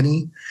tech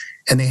company,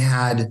 and they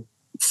had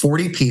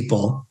 40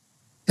 people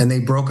and they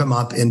broke them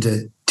up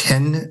into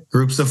 10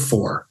 groups of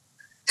 4.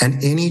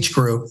 And in each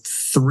group,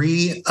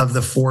 3 of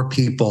the 4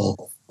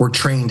 people were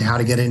trained how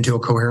to get into a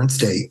coherent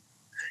state.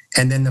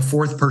 And then the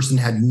 4th person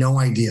had no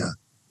idea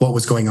what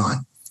was going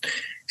on.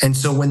 And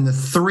so when the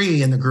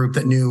 3 in the group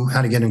that knew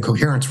how to get in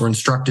coherence were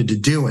instructed to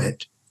do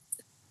it,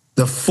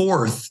 the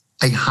 4th,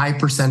 a high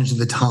percentage of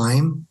the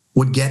time,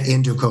 would get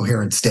into a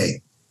coherent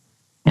state.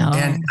 Oh.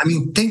 And I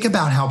mean, think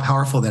about how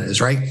powerful that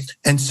is, right?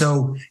 And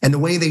the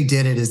way they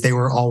did it is they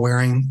were all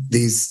wearing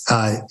these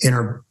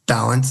inner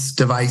balance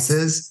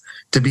devices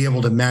to be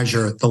able to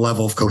measure the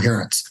level of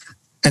coherence.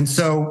 And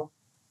so,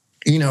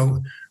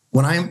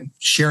 when I'm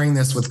sharing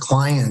this with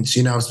clients,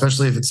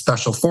 especially if it's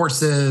special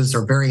forces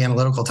or very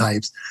analytical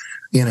types,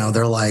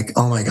 they're like,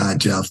 oh my God,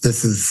 Jeff,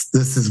 this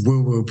is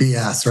woo-woo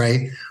BS,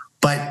 right?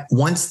 But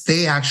once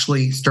they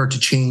actually start to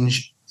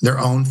change their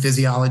own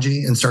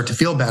physiology and start to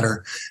feel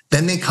better,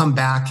 then they come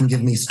back and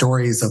give me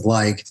stories of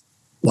like,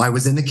 well, I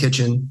was in the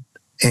kitchen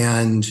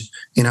and,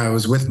 I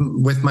was with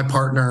my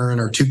partner and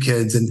our 2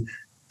 kids and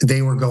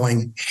they were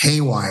going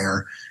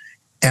haywire.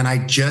 And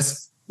I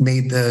just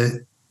made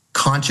the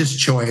conscious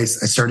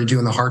choice. I started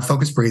doing the heart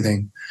focused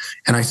breathing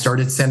and I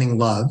started sending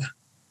love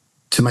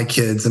to my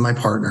kids and my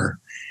partner.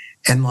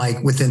 And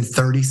like within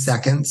 30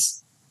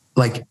 seconds,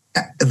 like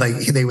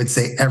they would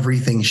say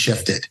everything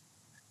shifted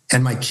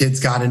and my kids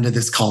got into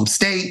this calm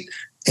state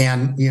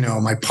and,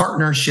 my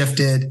partner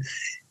shifted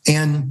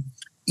and,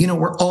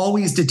 we're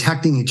always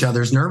detecting each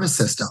other's nervous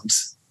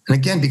systems. And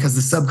again, because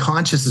the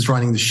subconscious is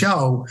running the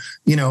show,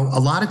 a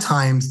lot of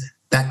times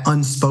that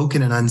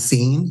unspoken and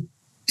unseen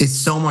is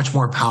so much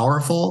more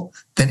powerful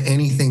than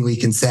anything we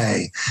can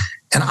say.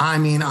 And I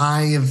mean,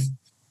 I have,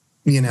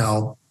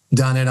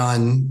 done it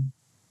on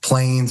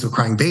planes with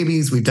crying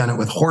babies. We've done it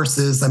with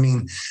horses. I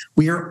mean,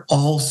 we are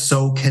all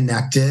so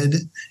connected.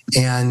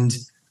 And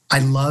I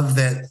love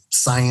that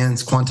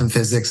science, quantum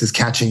physics is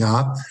catching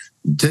up.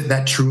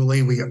 That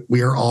truly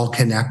we are all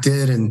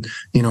connected and,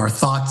 our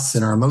thoughts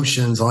and our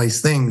emotions, all these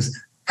things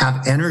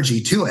have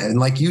energy to it. And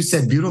like you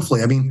said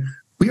beautifully, I mean,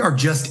 we are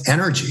just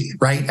energy,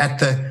 right? At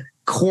the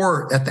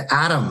core, at the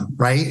atom,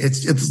 right?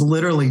 It's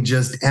literally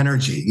just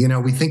energy.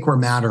 We think we're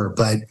matter,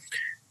 but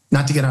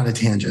not to get on a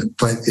tangent,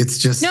 but it's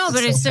just. No,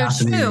 but it's so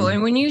true.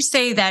 And when you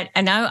say that,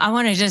 and I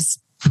want to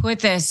just put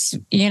this,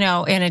 in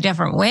a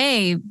different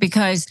way,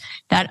 because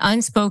that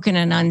unspoken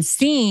and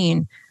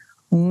unseen,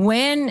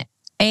 when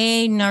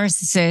a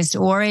narcissist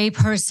or a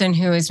person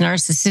who is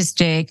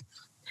narcissistic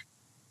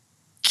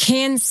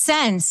can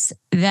sense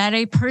that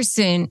a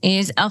person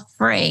is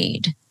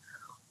afraid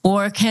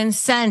or can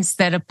sense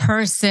that a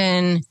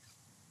person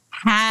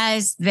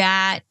has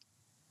that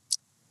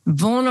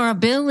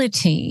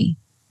vulnerability,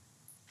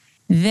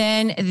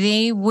 then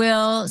they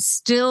will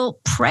still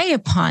prey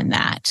upon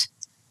that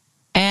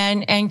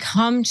and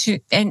come to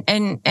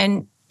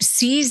and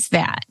seize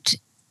that,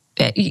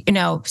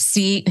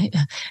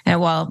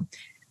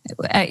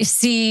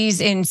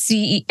 C's in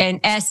C and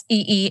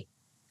SEES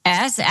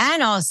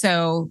and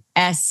also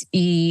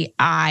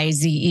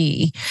SEIZE.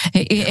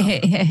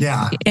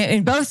 Yeah.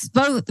 In both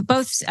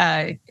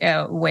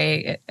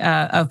way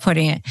of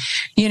putting it,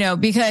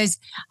 because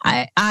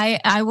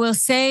I will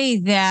say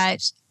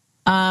that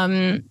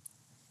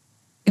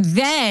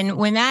then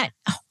when that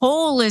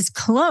hole is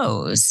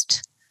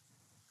closed,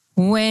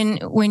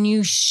 when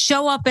you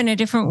show up in a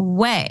different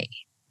way,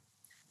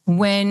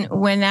 when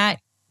that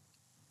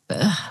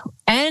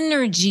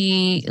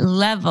energy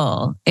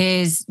level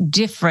is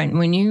different,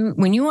 when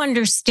you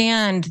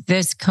understand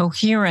this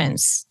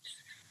coherence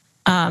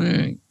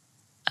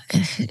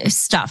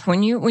stuff,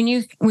 when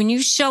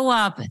you show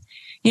up,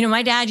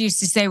 my dad used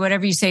to say,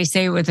 whatever you say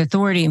it with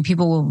authority and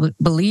people will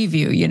believe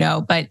you,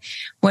 but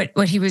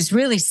what he was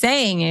really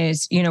saying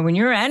is, when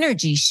your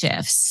energy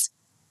shifts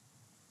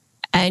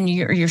and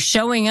you're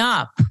showing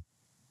up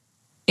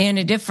in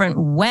a different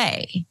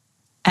way,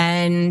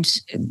 and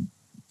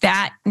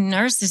that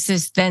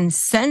narcissist then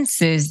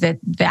senses that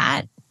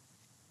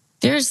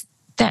there's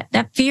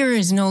that fear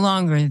is no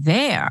longer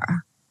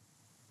there.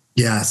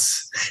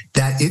 Yes,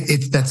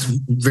 that's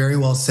very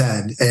well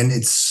said, and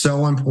it's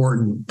so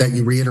important that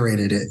you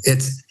reiterated it.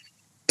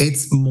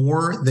 It's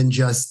more than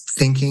just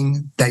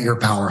thinking that you're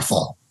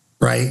powerful,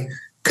 right?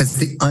 Because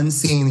the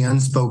unseen, the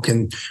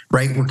unspoken,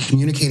 right? We're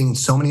communicating in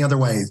so many other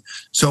ways.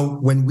 So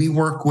when we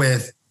work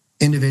with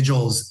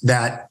individuals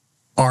that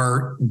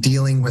are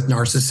dealing with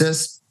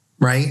narcissists,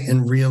 right,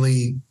 in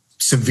really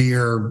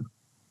severe,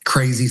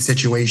 crazy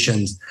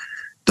situations,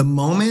 the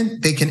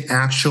moment they can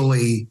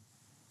actually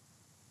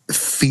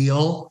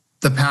feel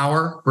the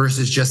power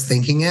versus just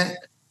thinking it,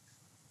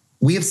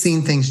 we have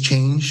seen things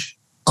change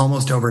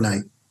almost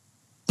overnight.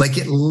 Like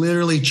it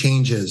literally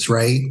changes,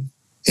 right?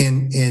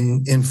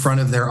 in front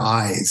of their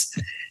eyes.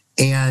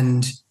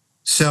 And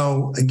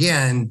so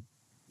again,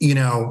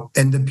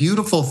 and the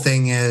beautiful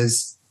thing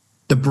is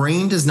the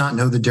brain does not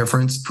know the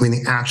difference between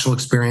the actual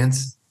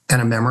experience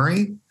and a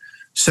memory.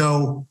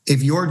 So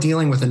if you're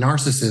dealing with a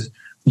narcissist,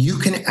 you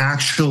can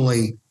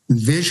actually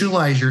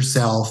visualize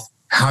yourself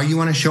how you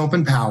want to show up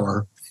in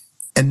power.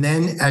 And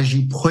then as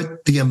you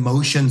put the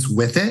emotions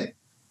with it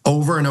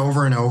over and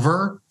over and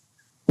over,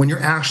 when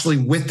you're actually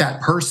with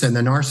that person,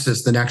 the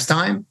narcissist, the next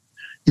time,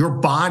 your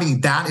body,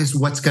 that is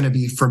what's going to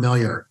be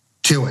familiar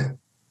to it.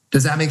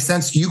 Does that make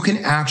sense? You can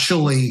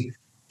actually,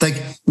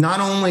 not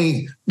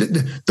only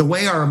the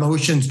way our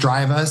emotions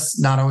drive us,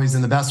 not always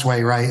in the best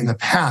way, right? In the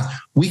past,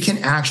 we can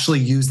actually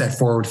use that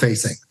forward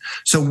facing.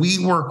 So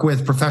we work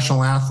with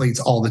professional athletes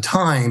all the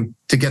time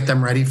to get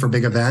them ready for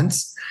big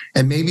events.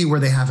 And maybe where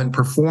they haven't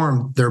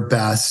performed their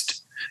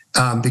best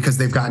because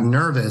they've gotten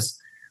nervous,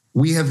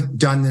 we have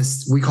done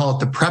this, we call it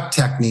the prep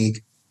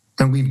technique.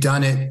 And we've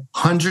done it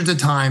hundreds of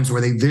times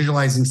where they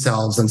visualize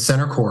themselves on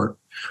center court.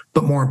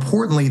 But more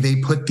importantly,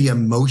 they put the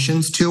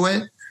emotions to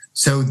it.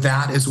 So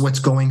that is what's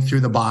going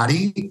through the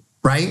body,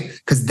 right?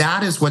 Because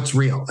that is what's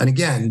real. And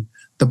again,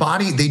 the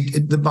body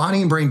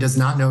and brain does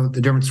not know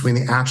the difference between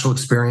the actual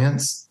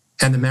experience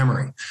and the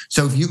memory.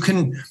 So if you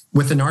can,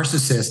 with a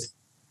narcissist,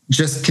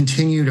 just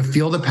continue to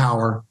feel the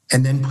power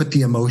and then put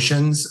the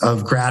emotions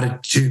of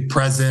gratitude,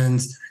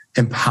 presence,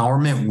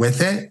 empowerment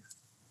with it,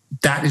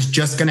 that is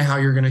just going to how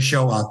you're going to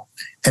show up.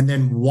 And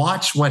then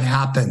watch what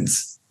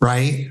happens,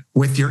 right,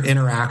 with your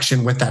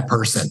interaction with that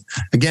person.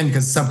 Again,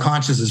 because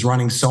subconscious is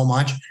running so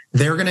much,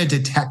 they're going to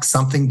detect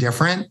something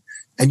different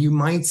and you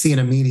might see an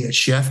immediate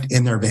shift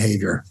in their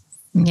behavior.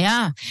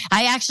 Yeah.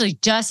 I actually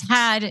just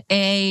had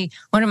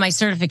one of my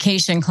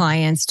certification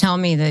clients tell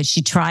me that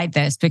she tried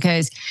this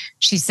because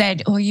she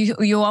said, "Oh,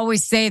 you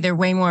always say they're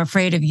way more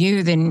afraid of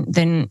you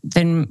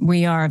than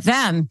we are of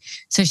them."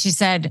 So she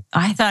said,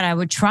 "I thought I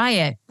would try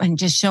it and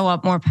just show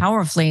up more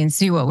powerfully and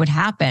see what would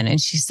happen." And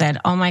she said,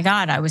 "Oh my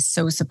God, I was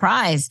so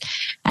surprised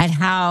at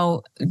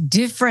how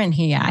different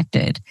he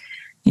acted,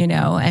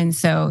 And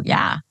so,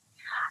 yeah.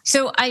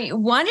 So I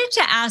wanted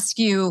to ask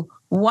you,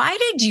 why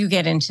did you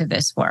get into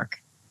this work?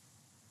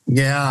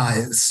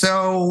 Yeah.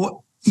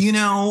 So,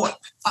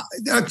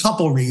 a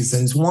couple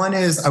reasons. One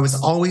is I was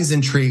always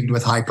intrigued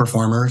with high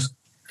performers,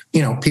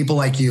 people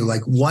like you,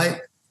 like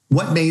what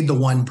made the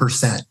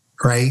 1%,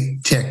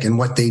 right, tick and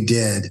what they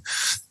did.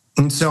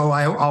 And so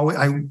I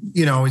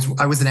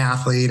was an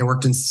athlete. I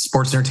worked in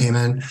sports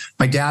entertainment.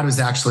 My dad was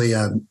actually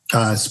a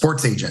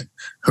sports agent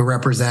who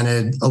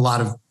represented a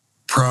lot of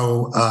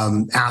pro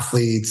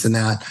athletes and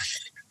that.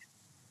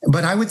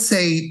 But I would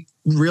say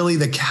really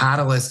the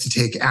catalyst to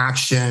take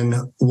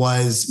action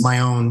was my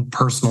own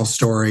personal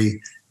story.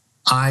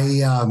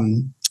 I,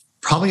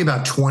 probably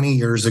about 20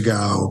 years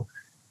ago,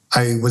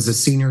 I was a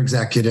senior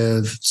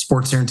executive,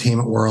 sports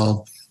entertainment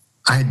world.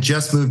 I had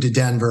just moved to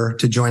Denver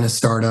to join a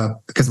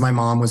startup because my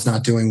mom was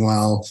not doing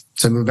well.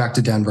 So I moved back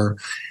to Denver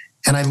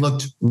and I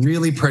looked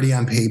really pretty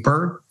on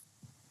paper.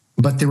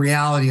 But the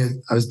reality is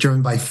I was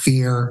driven by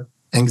fear,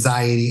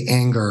 anxiety,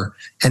 anger,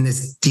 and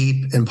this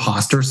deep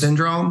imposter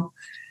syndrome.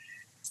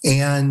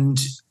 And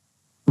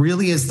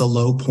really as the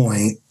low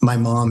point, my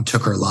mom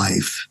took her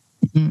life.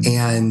 Mm-hmm.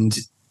 And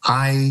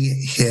I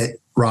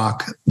hit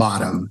rock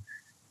bottom.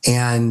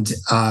 And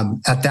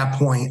at that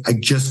point, I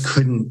just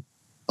couldn't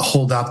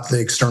hold up the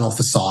external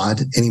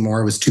facade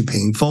anymore. It was too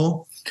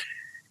painful.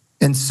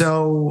 And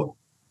so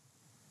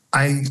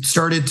I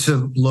started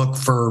to look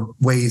for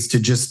ways to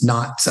just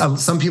not,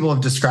 some people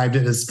have described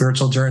it as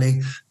spiritual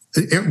journey.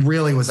 It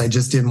really was, I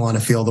just didn't want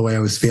to feel the way I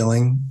was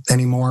feeling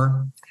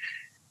anymore.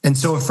 And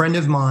so a friend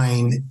of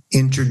mine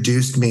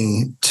introduced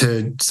me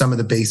to some of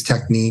the base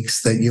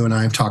techniques that you and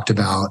I have talked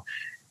about,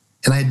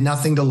 and I had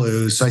nothing to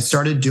lose. So I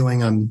started doing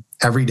them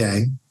every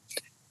day.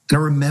 And I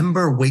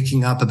remember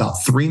waking up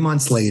about 3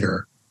 months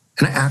later,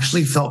 and I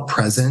actually felt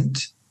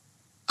present.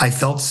 I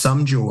felt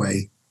some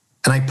joy,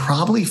 and I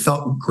probably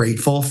felt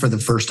grateful for the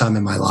first time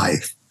in my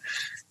life.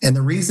 And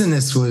the reason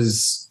this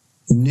was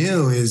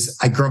new is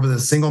I grew up with a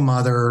single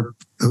mother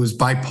who was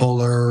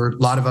bipolar, a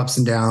lot of ups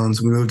and downs.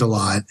 We moved a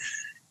lot.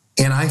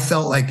 And I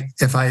felt like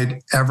if I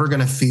had ever going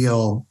to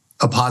feel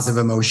a positive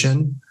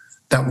emotion,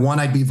 that one,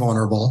 I'd be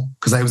vulnerable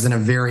because I was in a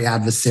very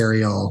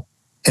adversarial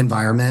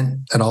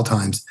environment at all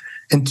times.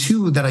 And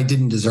two, that I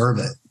didn't deserve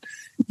it.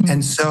 Mm-hmm.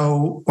 And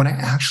so when I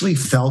actually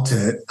felt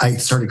it, I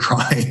started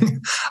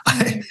crying.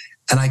 I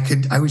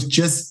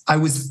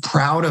was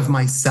proud of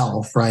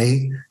myself,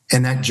 right?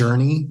 And that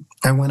journey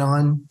I went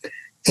on.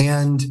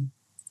 And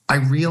I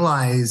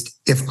realized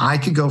if I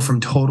could go from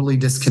totally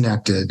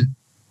disconnected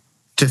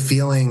to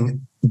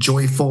feeling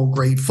joyful,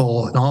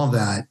 grateful, and all of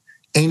that,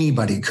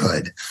 anybody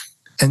could.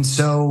 And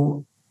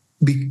so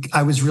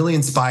I was really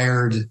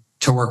inspired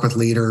to work with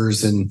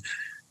leaders and,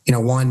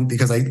 one,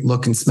 because I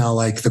look and smell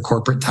like the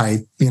corporate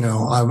type,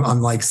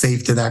 I'm like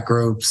safe to that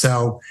group.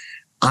 So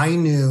I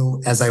knew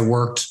as I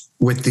worked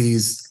with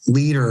these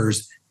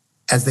leaders,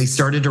 as they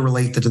started to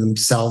relate to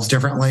themselves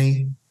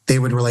differently they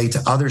would relate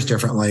to others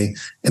differently,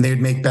 and they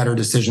would make better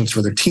decisions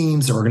for their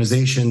teams, their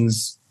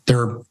organizations,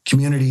 their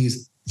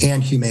communities,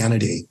 and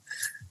humanity.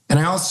 And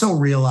I also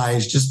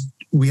realized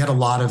we had a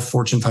lot of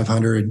Fortune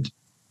 500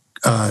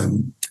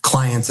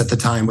 clients at the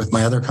time with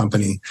my other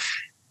company,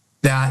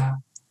 that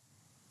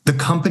the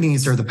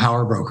companies are the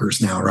power brokers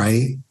now,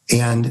 right?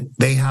 And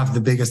they have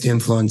the biggest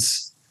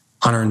influence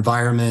on our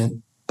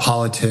environment,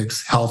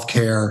 politics,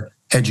 healthcare,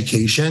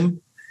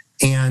 education.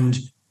 And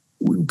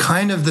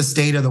kind of the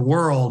state of the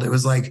world, it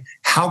was like,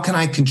 how can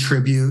I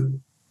contribute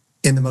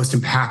in the most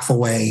impactful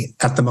way,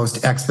 at the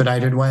most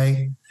expedited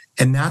way?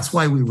 And that's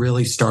why we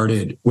really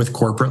started with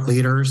corporate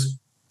leaders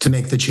to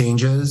make the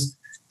changes.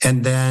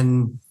 And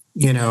then,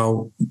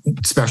 all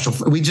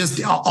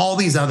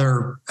these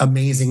other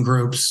amazing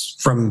groups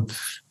from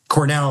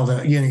Cornell,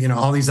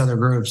 all these other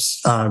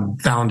groups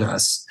found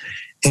us.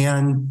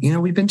 And,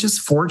 we've been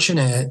just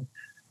fortunate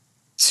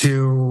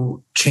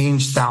to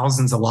change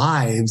thousands of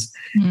lives.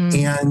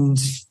 And,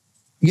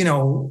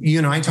 you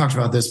and I talked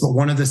about this, but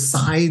one of the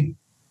side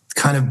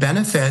kind of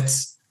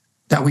benefits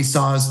that we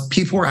saw is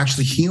people were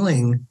actually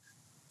healing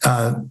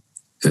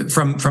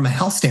from a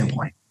health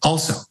standpoint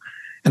also.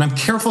 And I'm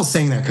careful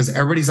saying that because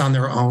everybody's on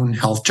their own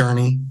health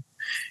journey.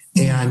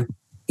 And,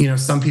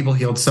 some people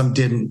healed, some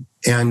didn't.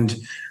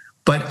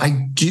 But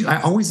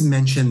I always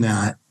mention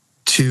that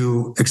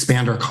to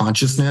expand our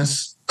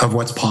consciousness of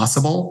what's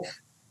possible.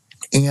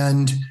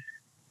 And,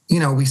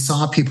 we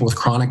saw people with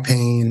chronic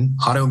pain,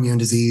 autoimmune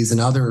disease,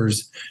 and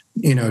others,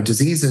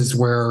 diseases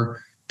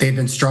where they've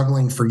been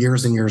struggling for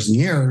years and years and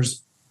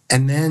years.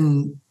 And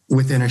then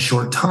within a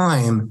short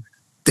time,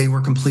 they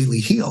were completely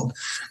healed.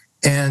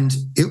 And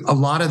a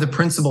lot of the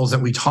principles that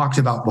we talked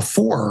about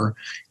before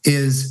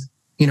is,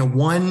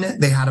 one,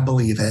 they had to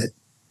believe it,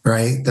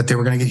 right? That they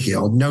were going to get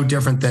healed. No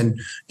different than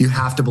you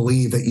have to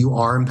believe that you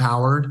are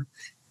empowered.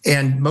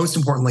 And most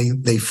importantly,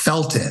 they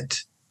felt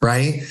it,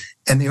 right?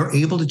 And they were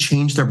able to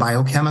change their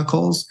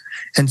biochemicals.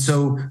 And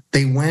so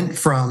they went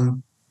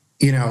from,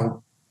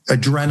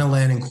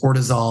 adrenaline and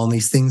cortisol and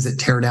these things that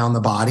tear down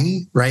the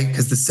body, right?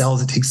 Because the cells,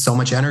 it takes so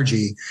much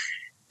energy.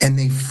 And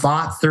they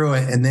fought through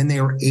it. And then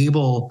they were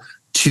able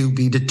to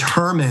be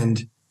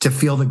determined to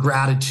feel the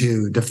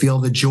gratitude, to feel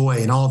the joy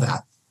and all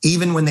that,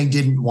 even when they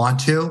didn't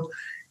want to.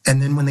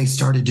 And then when they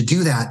started to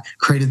do that,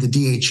 created the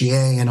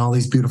DHEA and all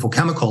these beautiful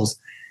chemicals.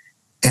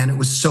 And it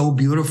was so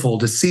beautiful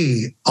to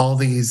see all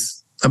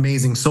these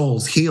amazing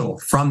souls heal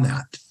from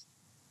that.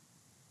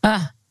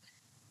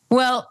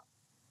 Well,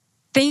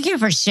 thank you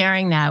for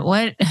sharing that.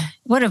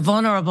 What a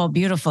vulnerable,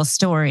 beautiful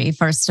story,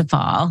 first of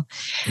all.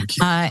 Thank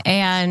you.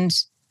 And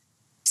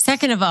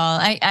second of all,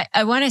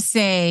 I want to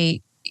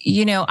say,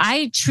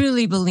 I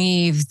truly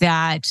believe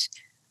that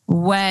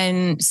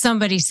when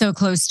somebody so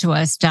close to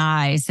us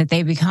dies, that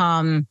they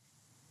become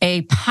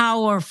a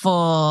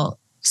powerful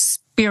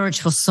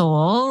spiritual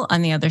soul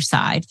on the other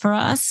side for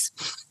us.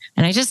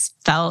 And I just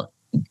felt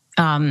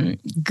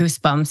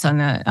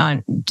goosebumps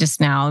on just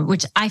now,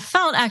 which I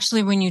felt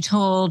actually when you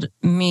told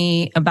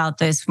me about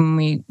this when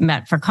we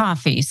met for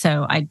coffee.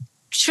 So I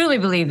truly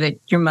believe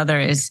that your mother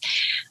is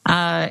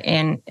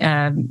an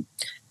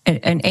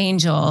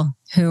angel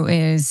who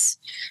is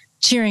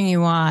cheering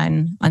you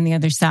on the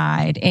other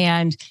side.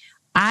 And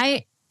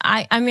I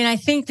mean, I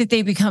think that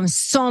they become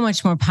so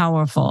much more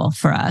powerful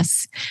for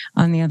us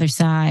on the other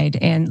side.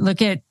 And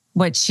look at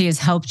what she has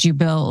helped you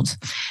build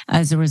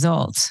as a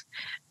result.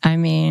 I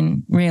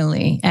mean,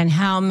 really, and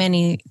how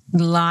many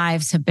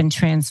lives have been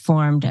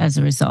transformed as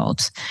a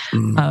result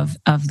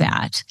of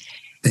that.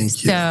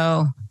 Thank you.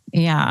 So,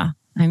 yeah,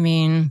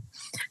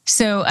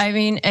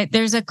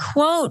 there's a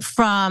quote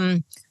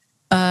from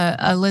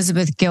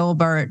Elizabeth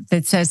Gilbert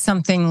that says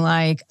something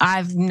like,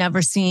 I've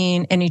never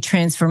seen any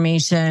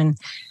transformation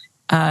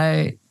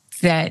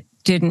that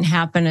didn't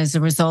happen as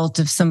a result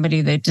of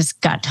somebody that just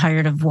got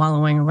tired of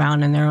wallowing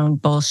around in their own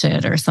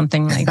bullshit or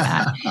something like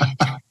that.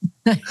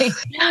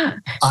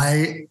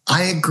 I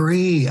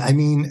agree. I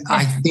mean,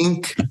 I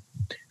think,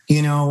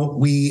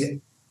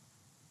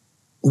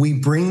 we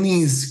bring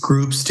these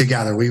groups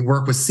together. We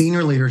work with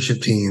senior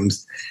leadership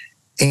teams,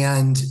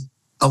 and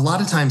a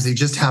lot of times they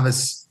just have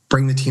us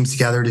bring the teams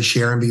together to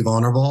share and be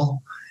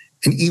vulnerable.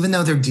 And even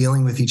though they're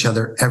dealing with each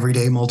other every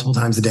day, multiple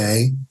times a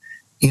day,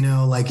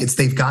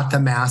 they've got the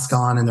mask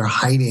on and they're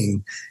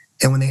hiding.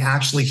 And when they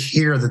actually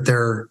hear that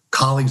their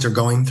colleagues are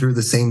going through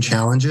the same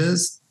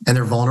challenges and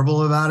they're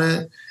vulnerable about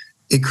it,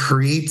 it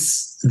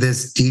creates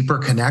this deeper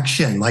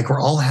connection. Like we're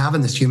all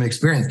having this human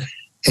experience.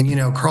 And,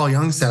 Carl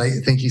Jung said, I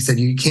think he said,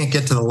 you can't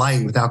get to the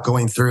light without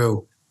going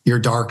through your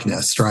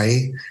darkness,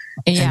 right?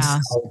 Yeah. And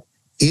so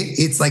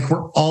it's like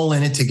we're all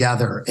in it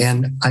together.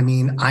 And I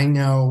mean, I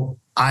know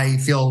I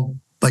feel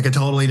like a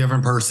totally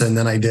different person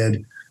than I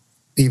did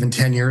even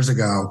 10 years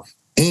ago.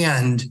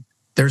 And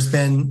there's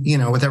been,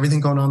 with everything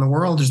going on in the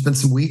world, there's been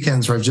some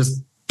weekends where I've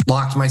just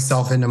locked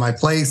myself into my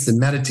place and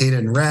meditated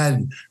and read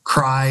and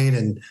cried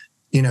and,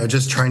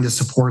 just trying to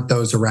support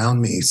those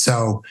around me.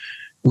 So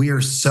we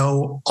are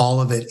so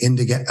all of it in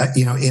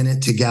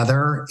it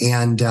together.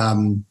 And,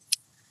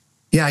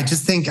 Yeah, I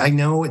just think, I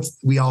know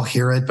we all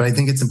hear it, but I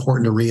think it's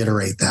important to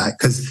reiterate that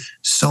because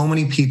so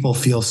many people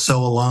feel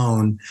so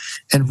alone.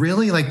 And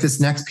really, like,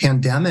 this next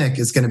pandemic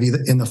is going to be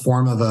in the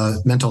form of a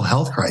mental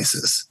health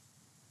crisis,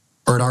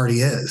 or it already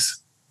is.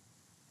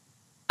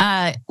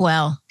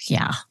 Well,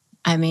 yeah.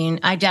 I mean,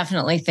 I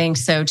definitely think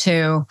so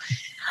too.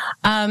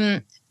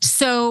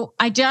 So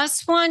I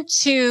just want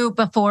to,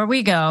 before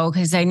we go,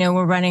 because I know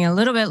we're running a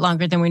little bit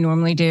longer than we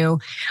normally do,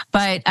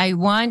 but I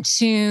want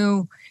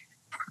to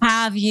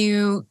have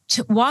you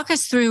to walk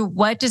us through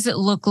what does it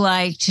look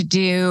like to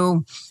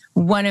do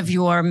one of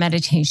your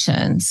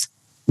meditations?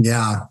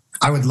 Yeah,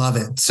 I would love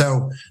it.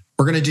 So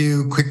we're going to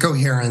do quick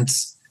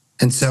coherence.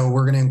 And so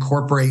we're going to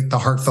incorporate the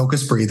heart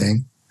focused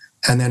breathing,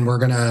 and then we're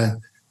going to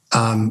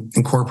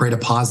incorporate a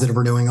positive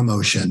renewing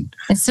emotion.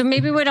 And so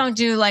maybe we don't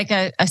do like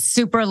a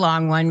super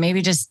long one,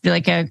 maybe just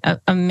like a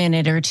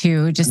minute or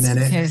two, just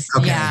because,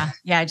 okay.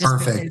 Yeah, just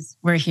perfect. Because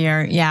we're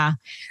here. Yeah.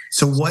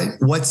 So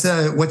what's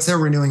a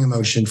renewing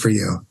emotion for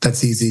you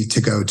that's easy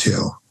to go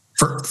to?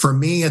 For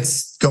me,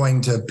 it's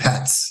going to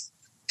pets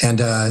and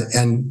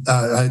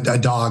a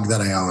dog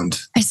that I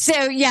owned. So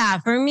yeah,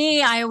 for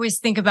me, I always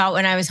think about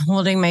when I was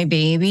holding my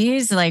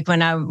babies, like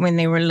when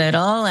they were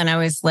little, and I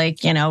was like,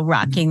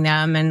 rocking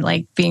them and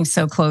like being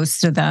so close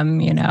to them,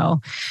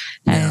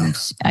 and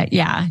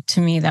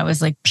to me that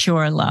was like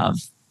pure love.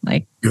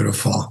 Like,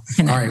 beautiful. All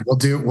right, we'll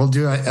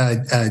do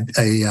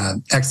a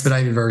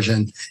expedited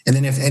version, and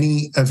then if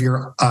any of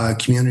your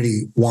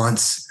community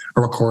wants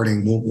a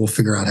recording, we'll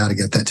figure out how to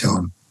get that to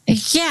them.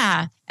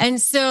 Yeah, and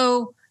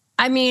so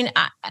I mean,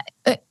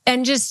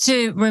 and just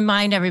to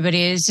remind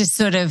everybody, is just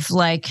sort of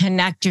like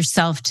connect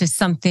yourself to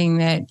something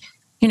that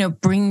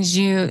brings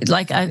you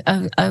like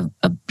a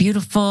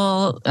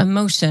beautiful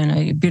emotion,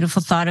 a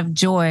beautiful thought of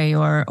joy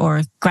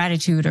or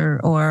gratitude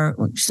or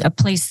a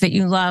place that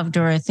you loved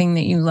or a thing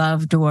that you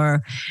loved,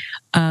 or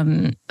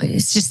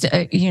it's just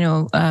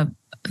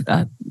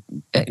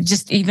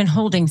just even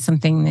holding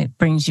something that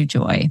brings you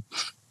joy.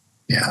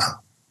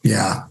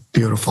 Yeah,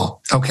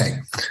 beautiful. Okay,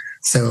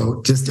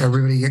 so just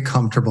everybody get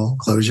comfortable,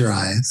 close your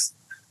eyes,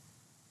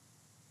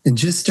 and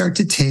just start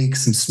to take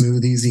some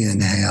smooth, easy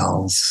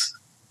inhales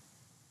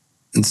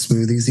and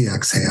smooth, easy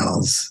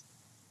exhales.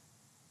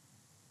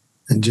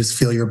 And just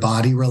feel your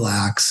body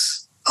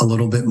relax a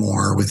little bit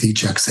more with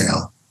each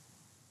exhale.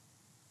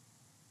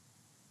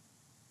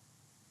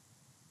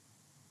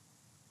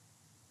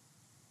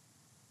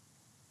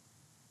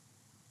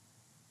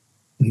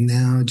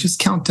 Now just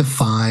count to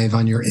 5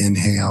 on your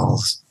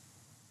inhales.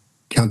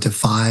 Count to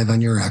 5 on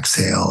your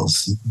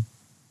exhales,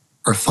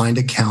 or find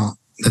a count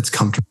that's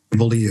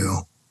comfortable to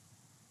you.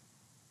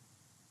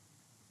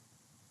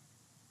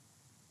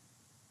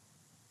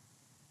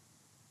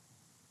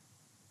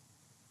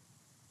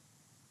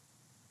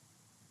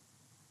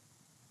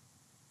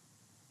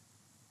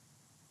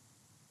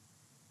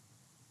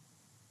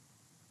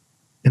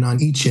 And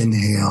on each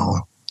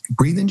inhale,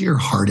 breathe into your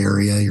heart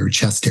area, your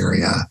chest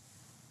area,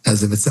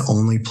 as if it's the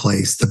only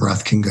place the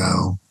breath can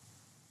go.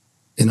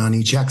 And on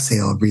each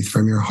exhale, breathe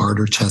from your heart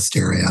or chest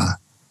area,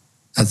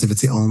 as if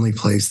it's the only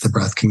place the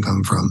breath can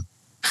come from.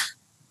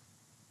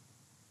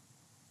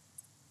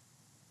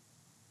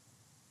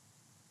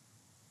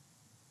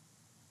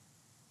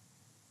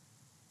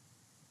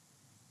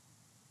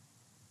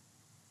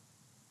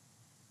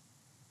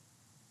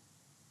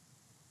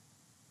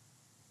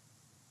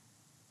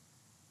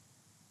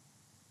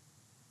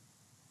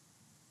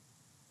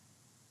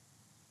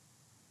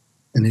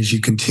 And as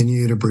you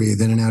continue to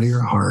breathe in and out of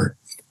your heart,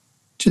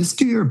 just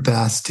do your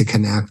best to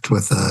connect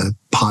with a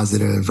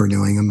positive,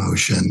 renewing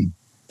emotion.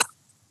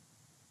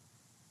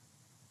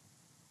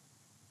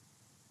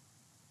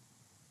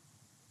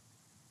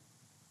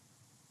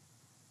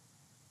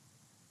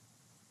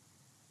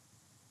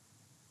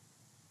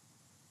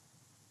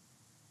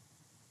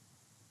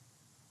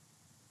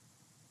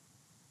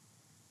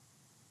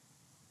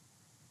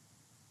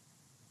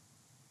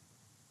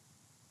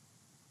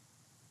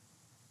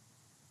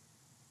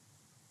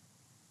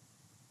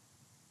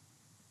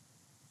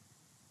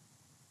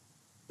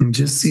 And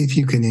just see if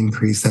you can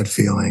increase that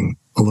feeling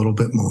a little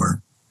bit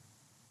more.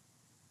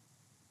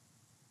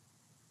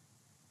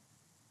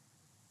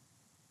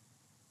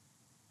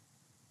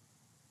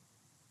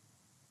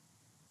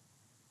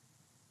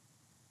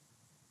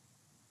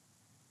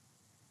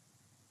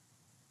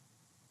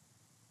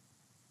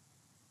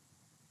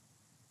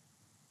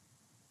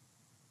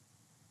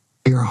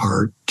 Your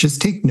heart, just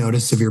take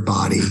notice of your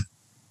body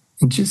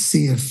and just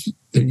see if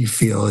you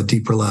feel a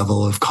deeper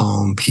level of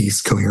calm,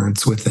 peace,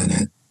 coherence within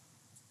it.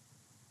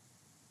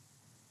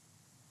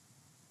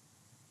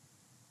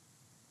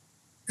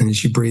 And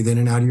as you breathe in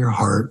and out of your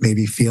heart,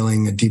 maybe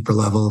feeling a deeper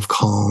level of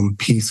calm,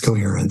 peace,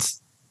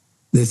 coherence.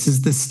 This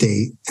is the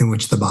state in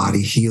which the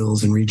body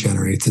heals and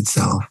regenerates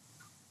itself.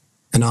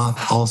 And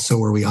also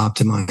where we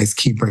optimize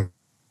key brain.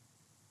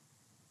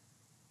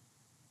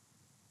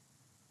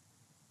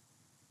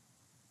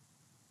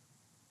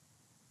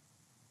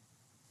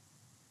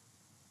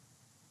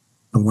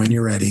 And when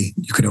you're ready,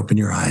 you can open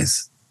your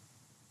eyes.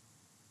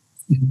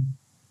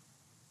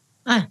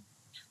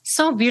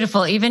 So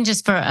beautiful. Even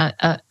just for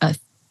a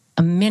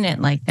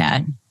minute like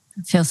that,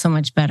 I feel so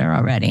much better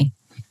already.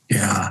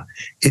 Yeah,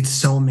 it's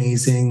so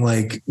amazing.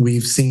 Like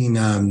we've seen,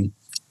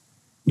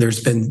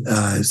 there's been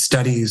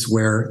studies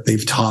where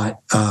they've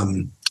taught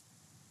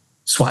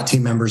SWAT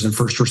team members and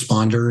first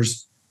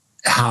responders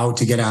how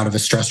to get out of a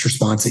stress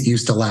response that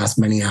used to last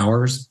many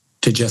hours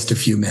to just a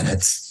few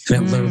minutes.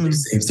 And it literally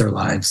saves their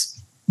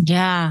lives.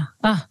 Yeah.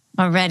 Oh,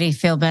 already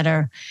feel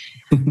better.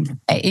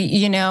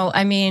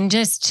 I mean,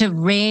 just to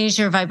raise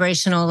your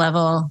vibrational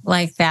level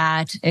like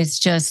that, it's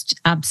just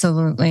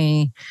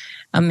absolutely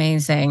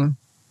amazing.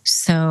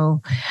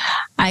 So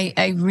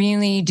I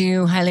really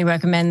do highly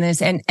recommend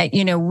this. And,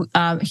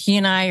 he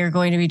and I are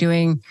going to be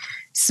doing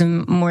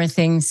some more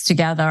things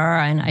together.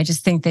 And I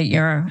just think that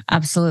you're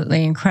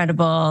absolutely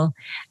incredible.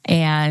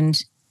 And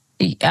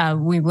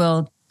we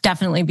will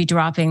definitely be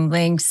dropping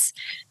links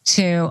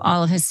to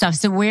all of his stuff.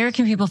 So where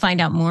can people find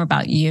out more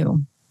about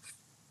you?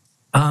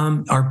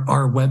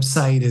 Our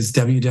website is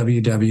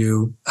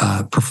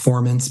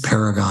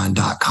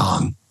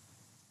www.performanceparagon.com.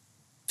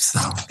 So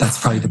that's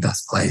probably the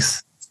best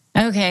place.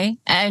 Okay.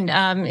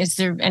 And is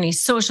there any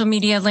social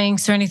media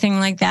links or anything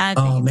like that?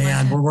 Oh,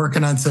 man, we're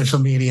working on social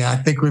media. I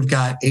think we've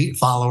got 8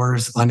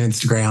 followers on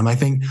Instagram. I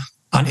think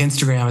on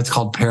Instagram, it's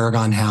called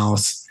Paragon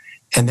House.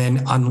 And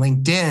then on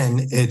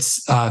LinkedIn,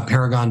 it's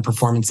Paragon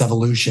Performance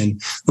Evolution.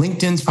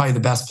 LinkedIn's probably the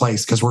best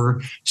place because we're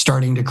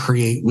starting to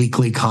create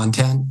weekly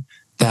content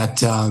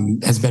that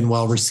has been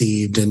well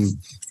received and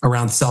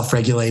around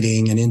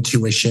self-regulating and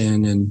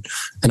intuition and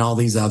all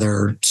these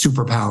other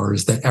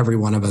superpowers that every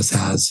one of us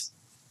has.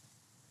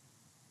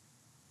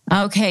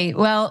 Okay.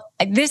 Well,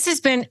 this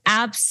has been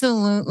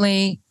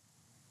absolutely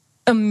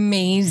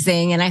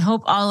amazing. And I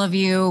hope all of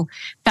you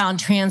found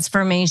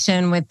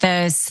transformation with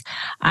this.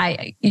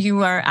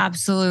 You are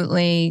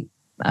absolutely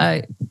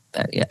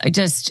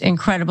just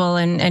incredible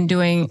and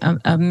doing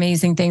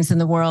amazing things in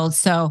the world.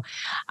 So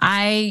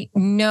I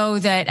know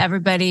that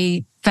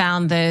everybody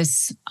found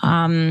this,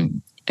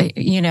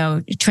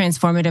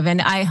 transformative.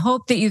 And I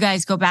hope that you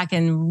guys go back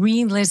and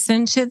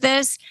re-listen to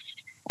this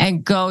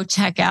and go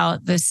check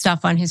out the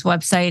stuff on his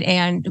website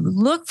and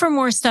look for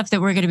more stuff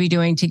that we're going to be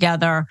doing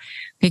together,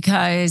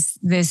 because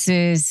this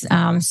is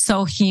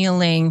so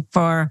healing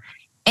for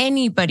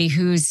anybody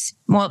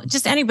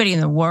just anybody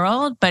in the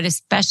world, but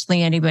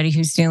especially anybody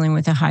who's dealing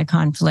with a high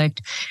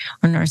conflict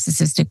or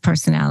narcissistic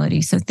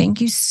personality. So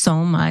thank you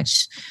so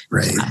much.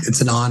 Great.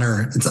 It's an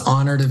honor. It's an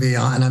honor to be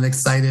on, and I'm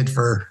excited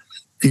for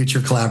future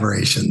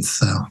collaborations.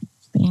 So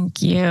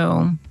thank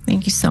you.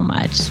 Thank you so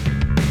much.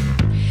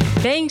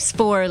 Thanks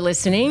for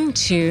listening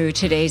to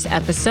today's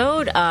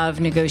episode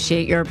of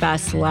Negotiate Your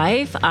Best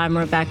Life. I'm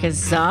Rebecca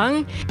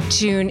Zung.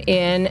 Tune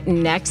in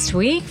next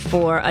week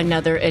for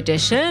another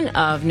edition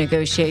of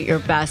Negotiate Your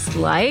Best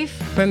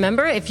Life.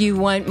 Remember, if you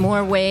want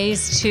more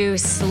ways to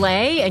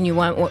slay and you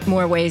want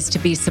more ways to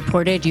be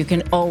supported, you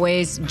can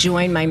always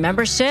join my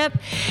membership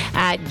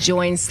at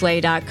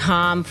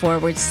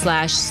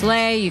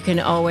joinslay.com/slay. You can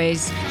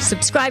always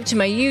subscribe to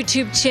my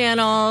YouTube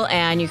channel,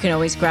 and you can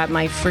always grab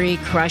my free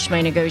Crush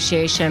My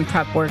Negotiation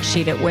prep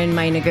worksheet at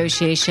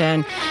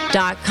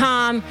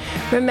winmynegotiation.com.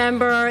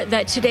 Remember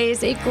that today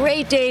is a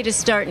great day to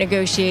start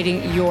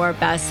negotiating your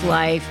best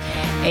life,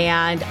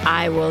 and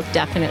I will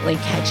definitely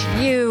catch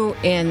you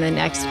in the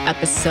next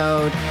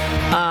episode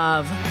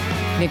of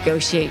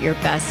Negotiate Your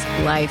Best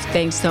Life.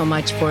 Thanks so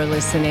much for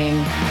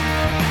listening.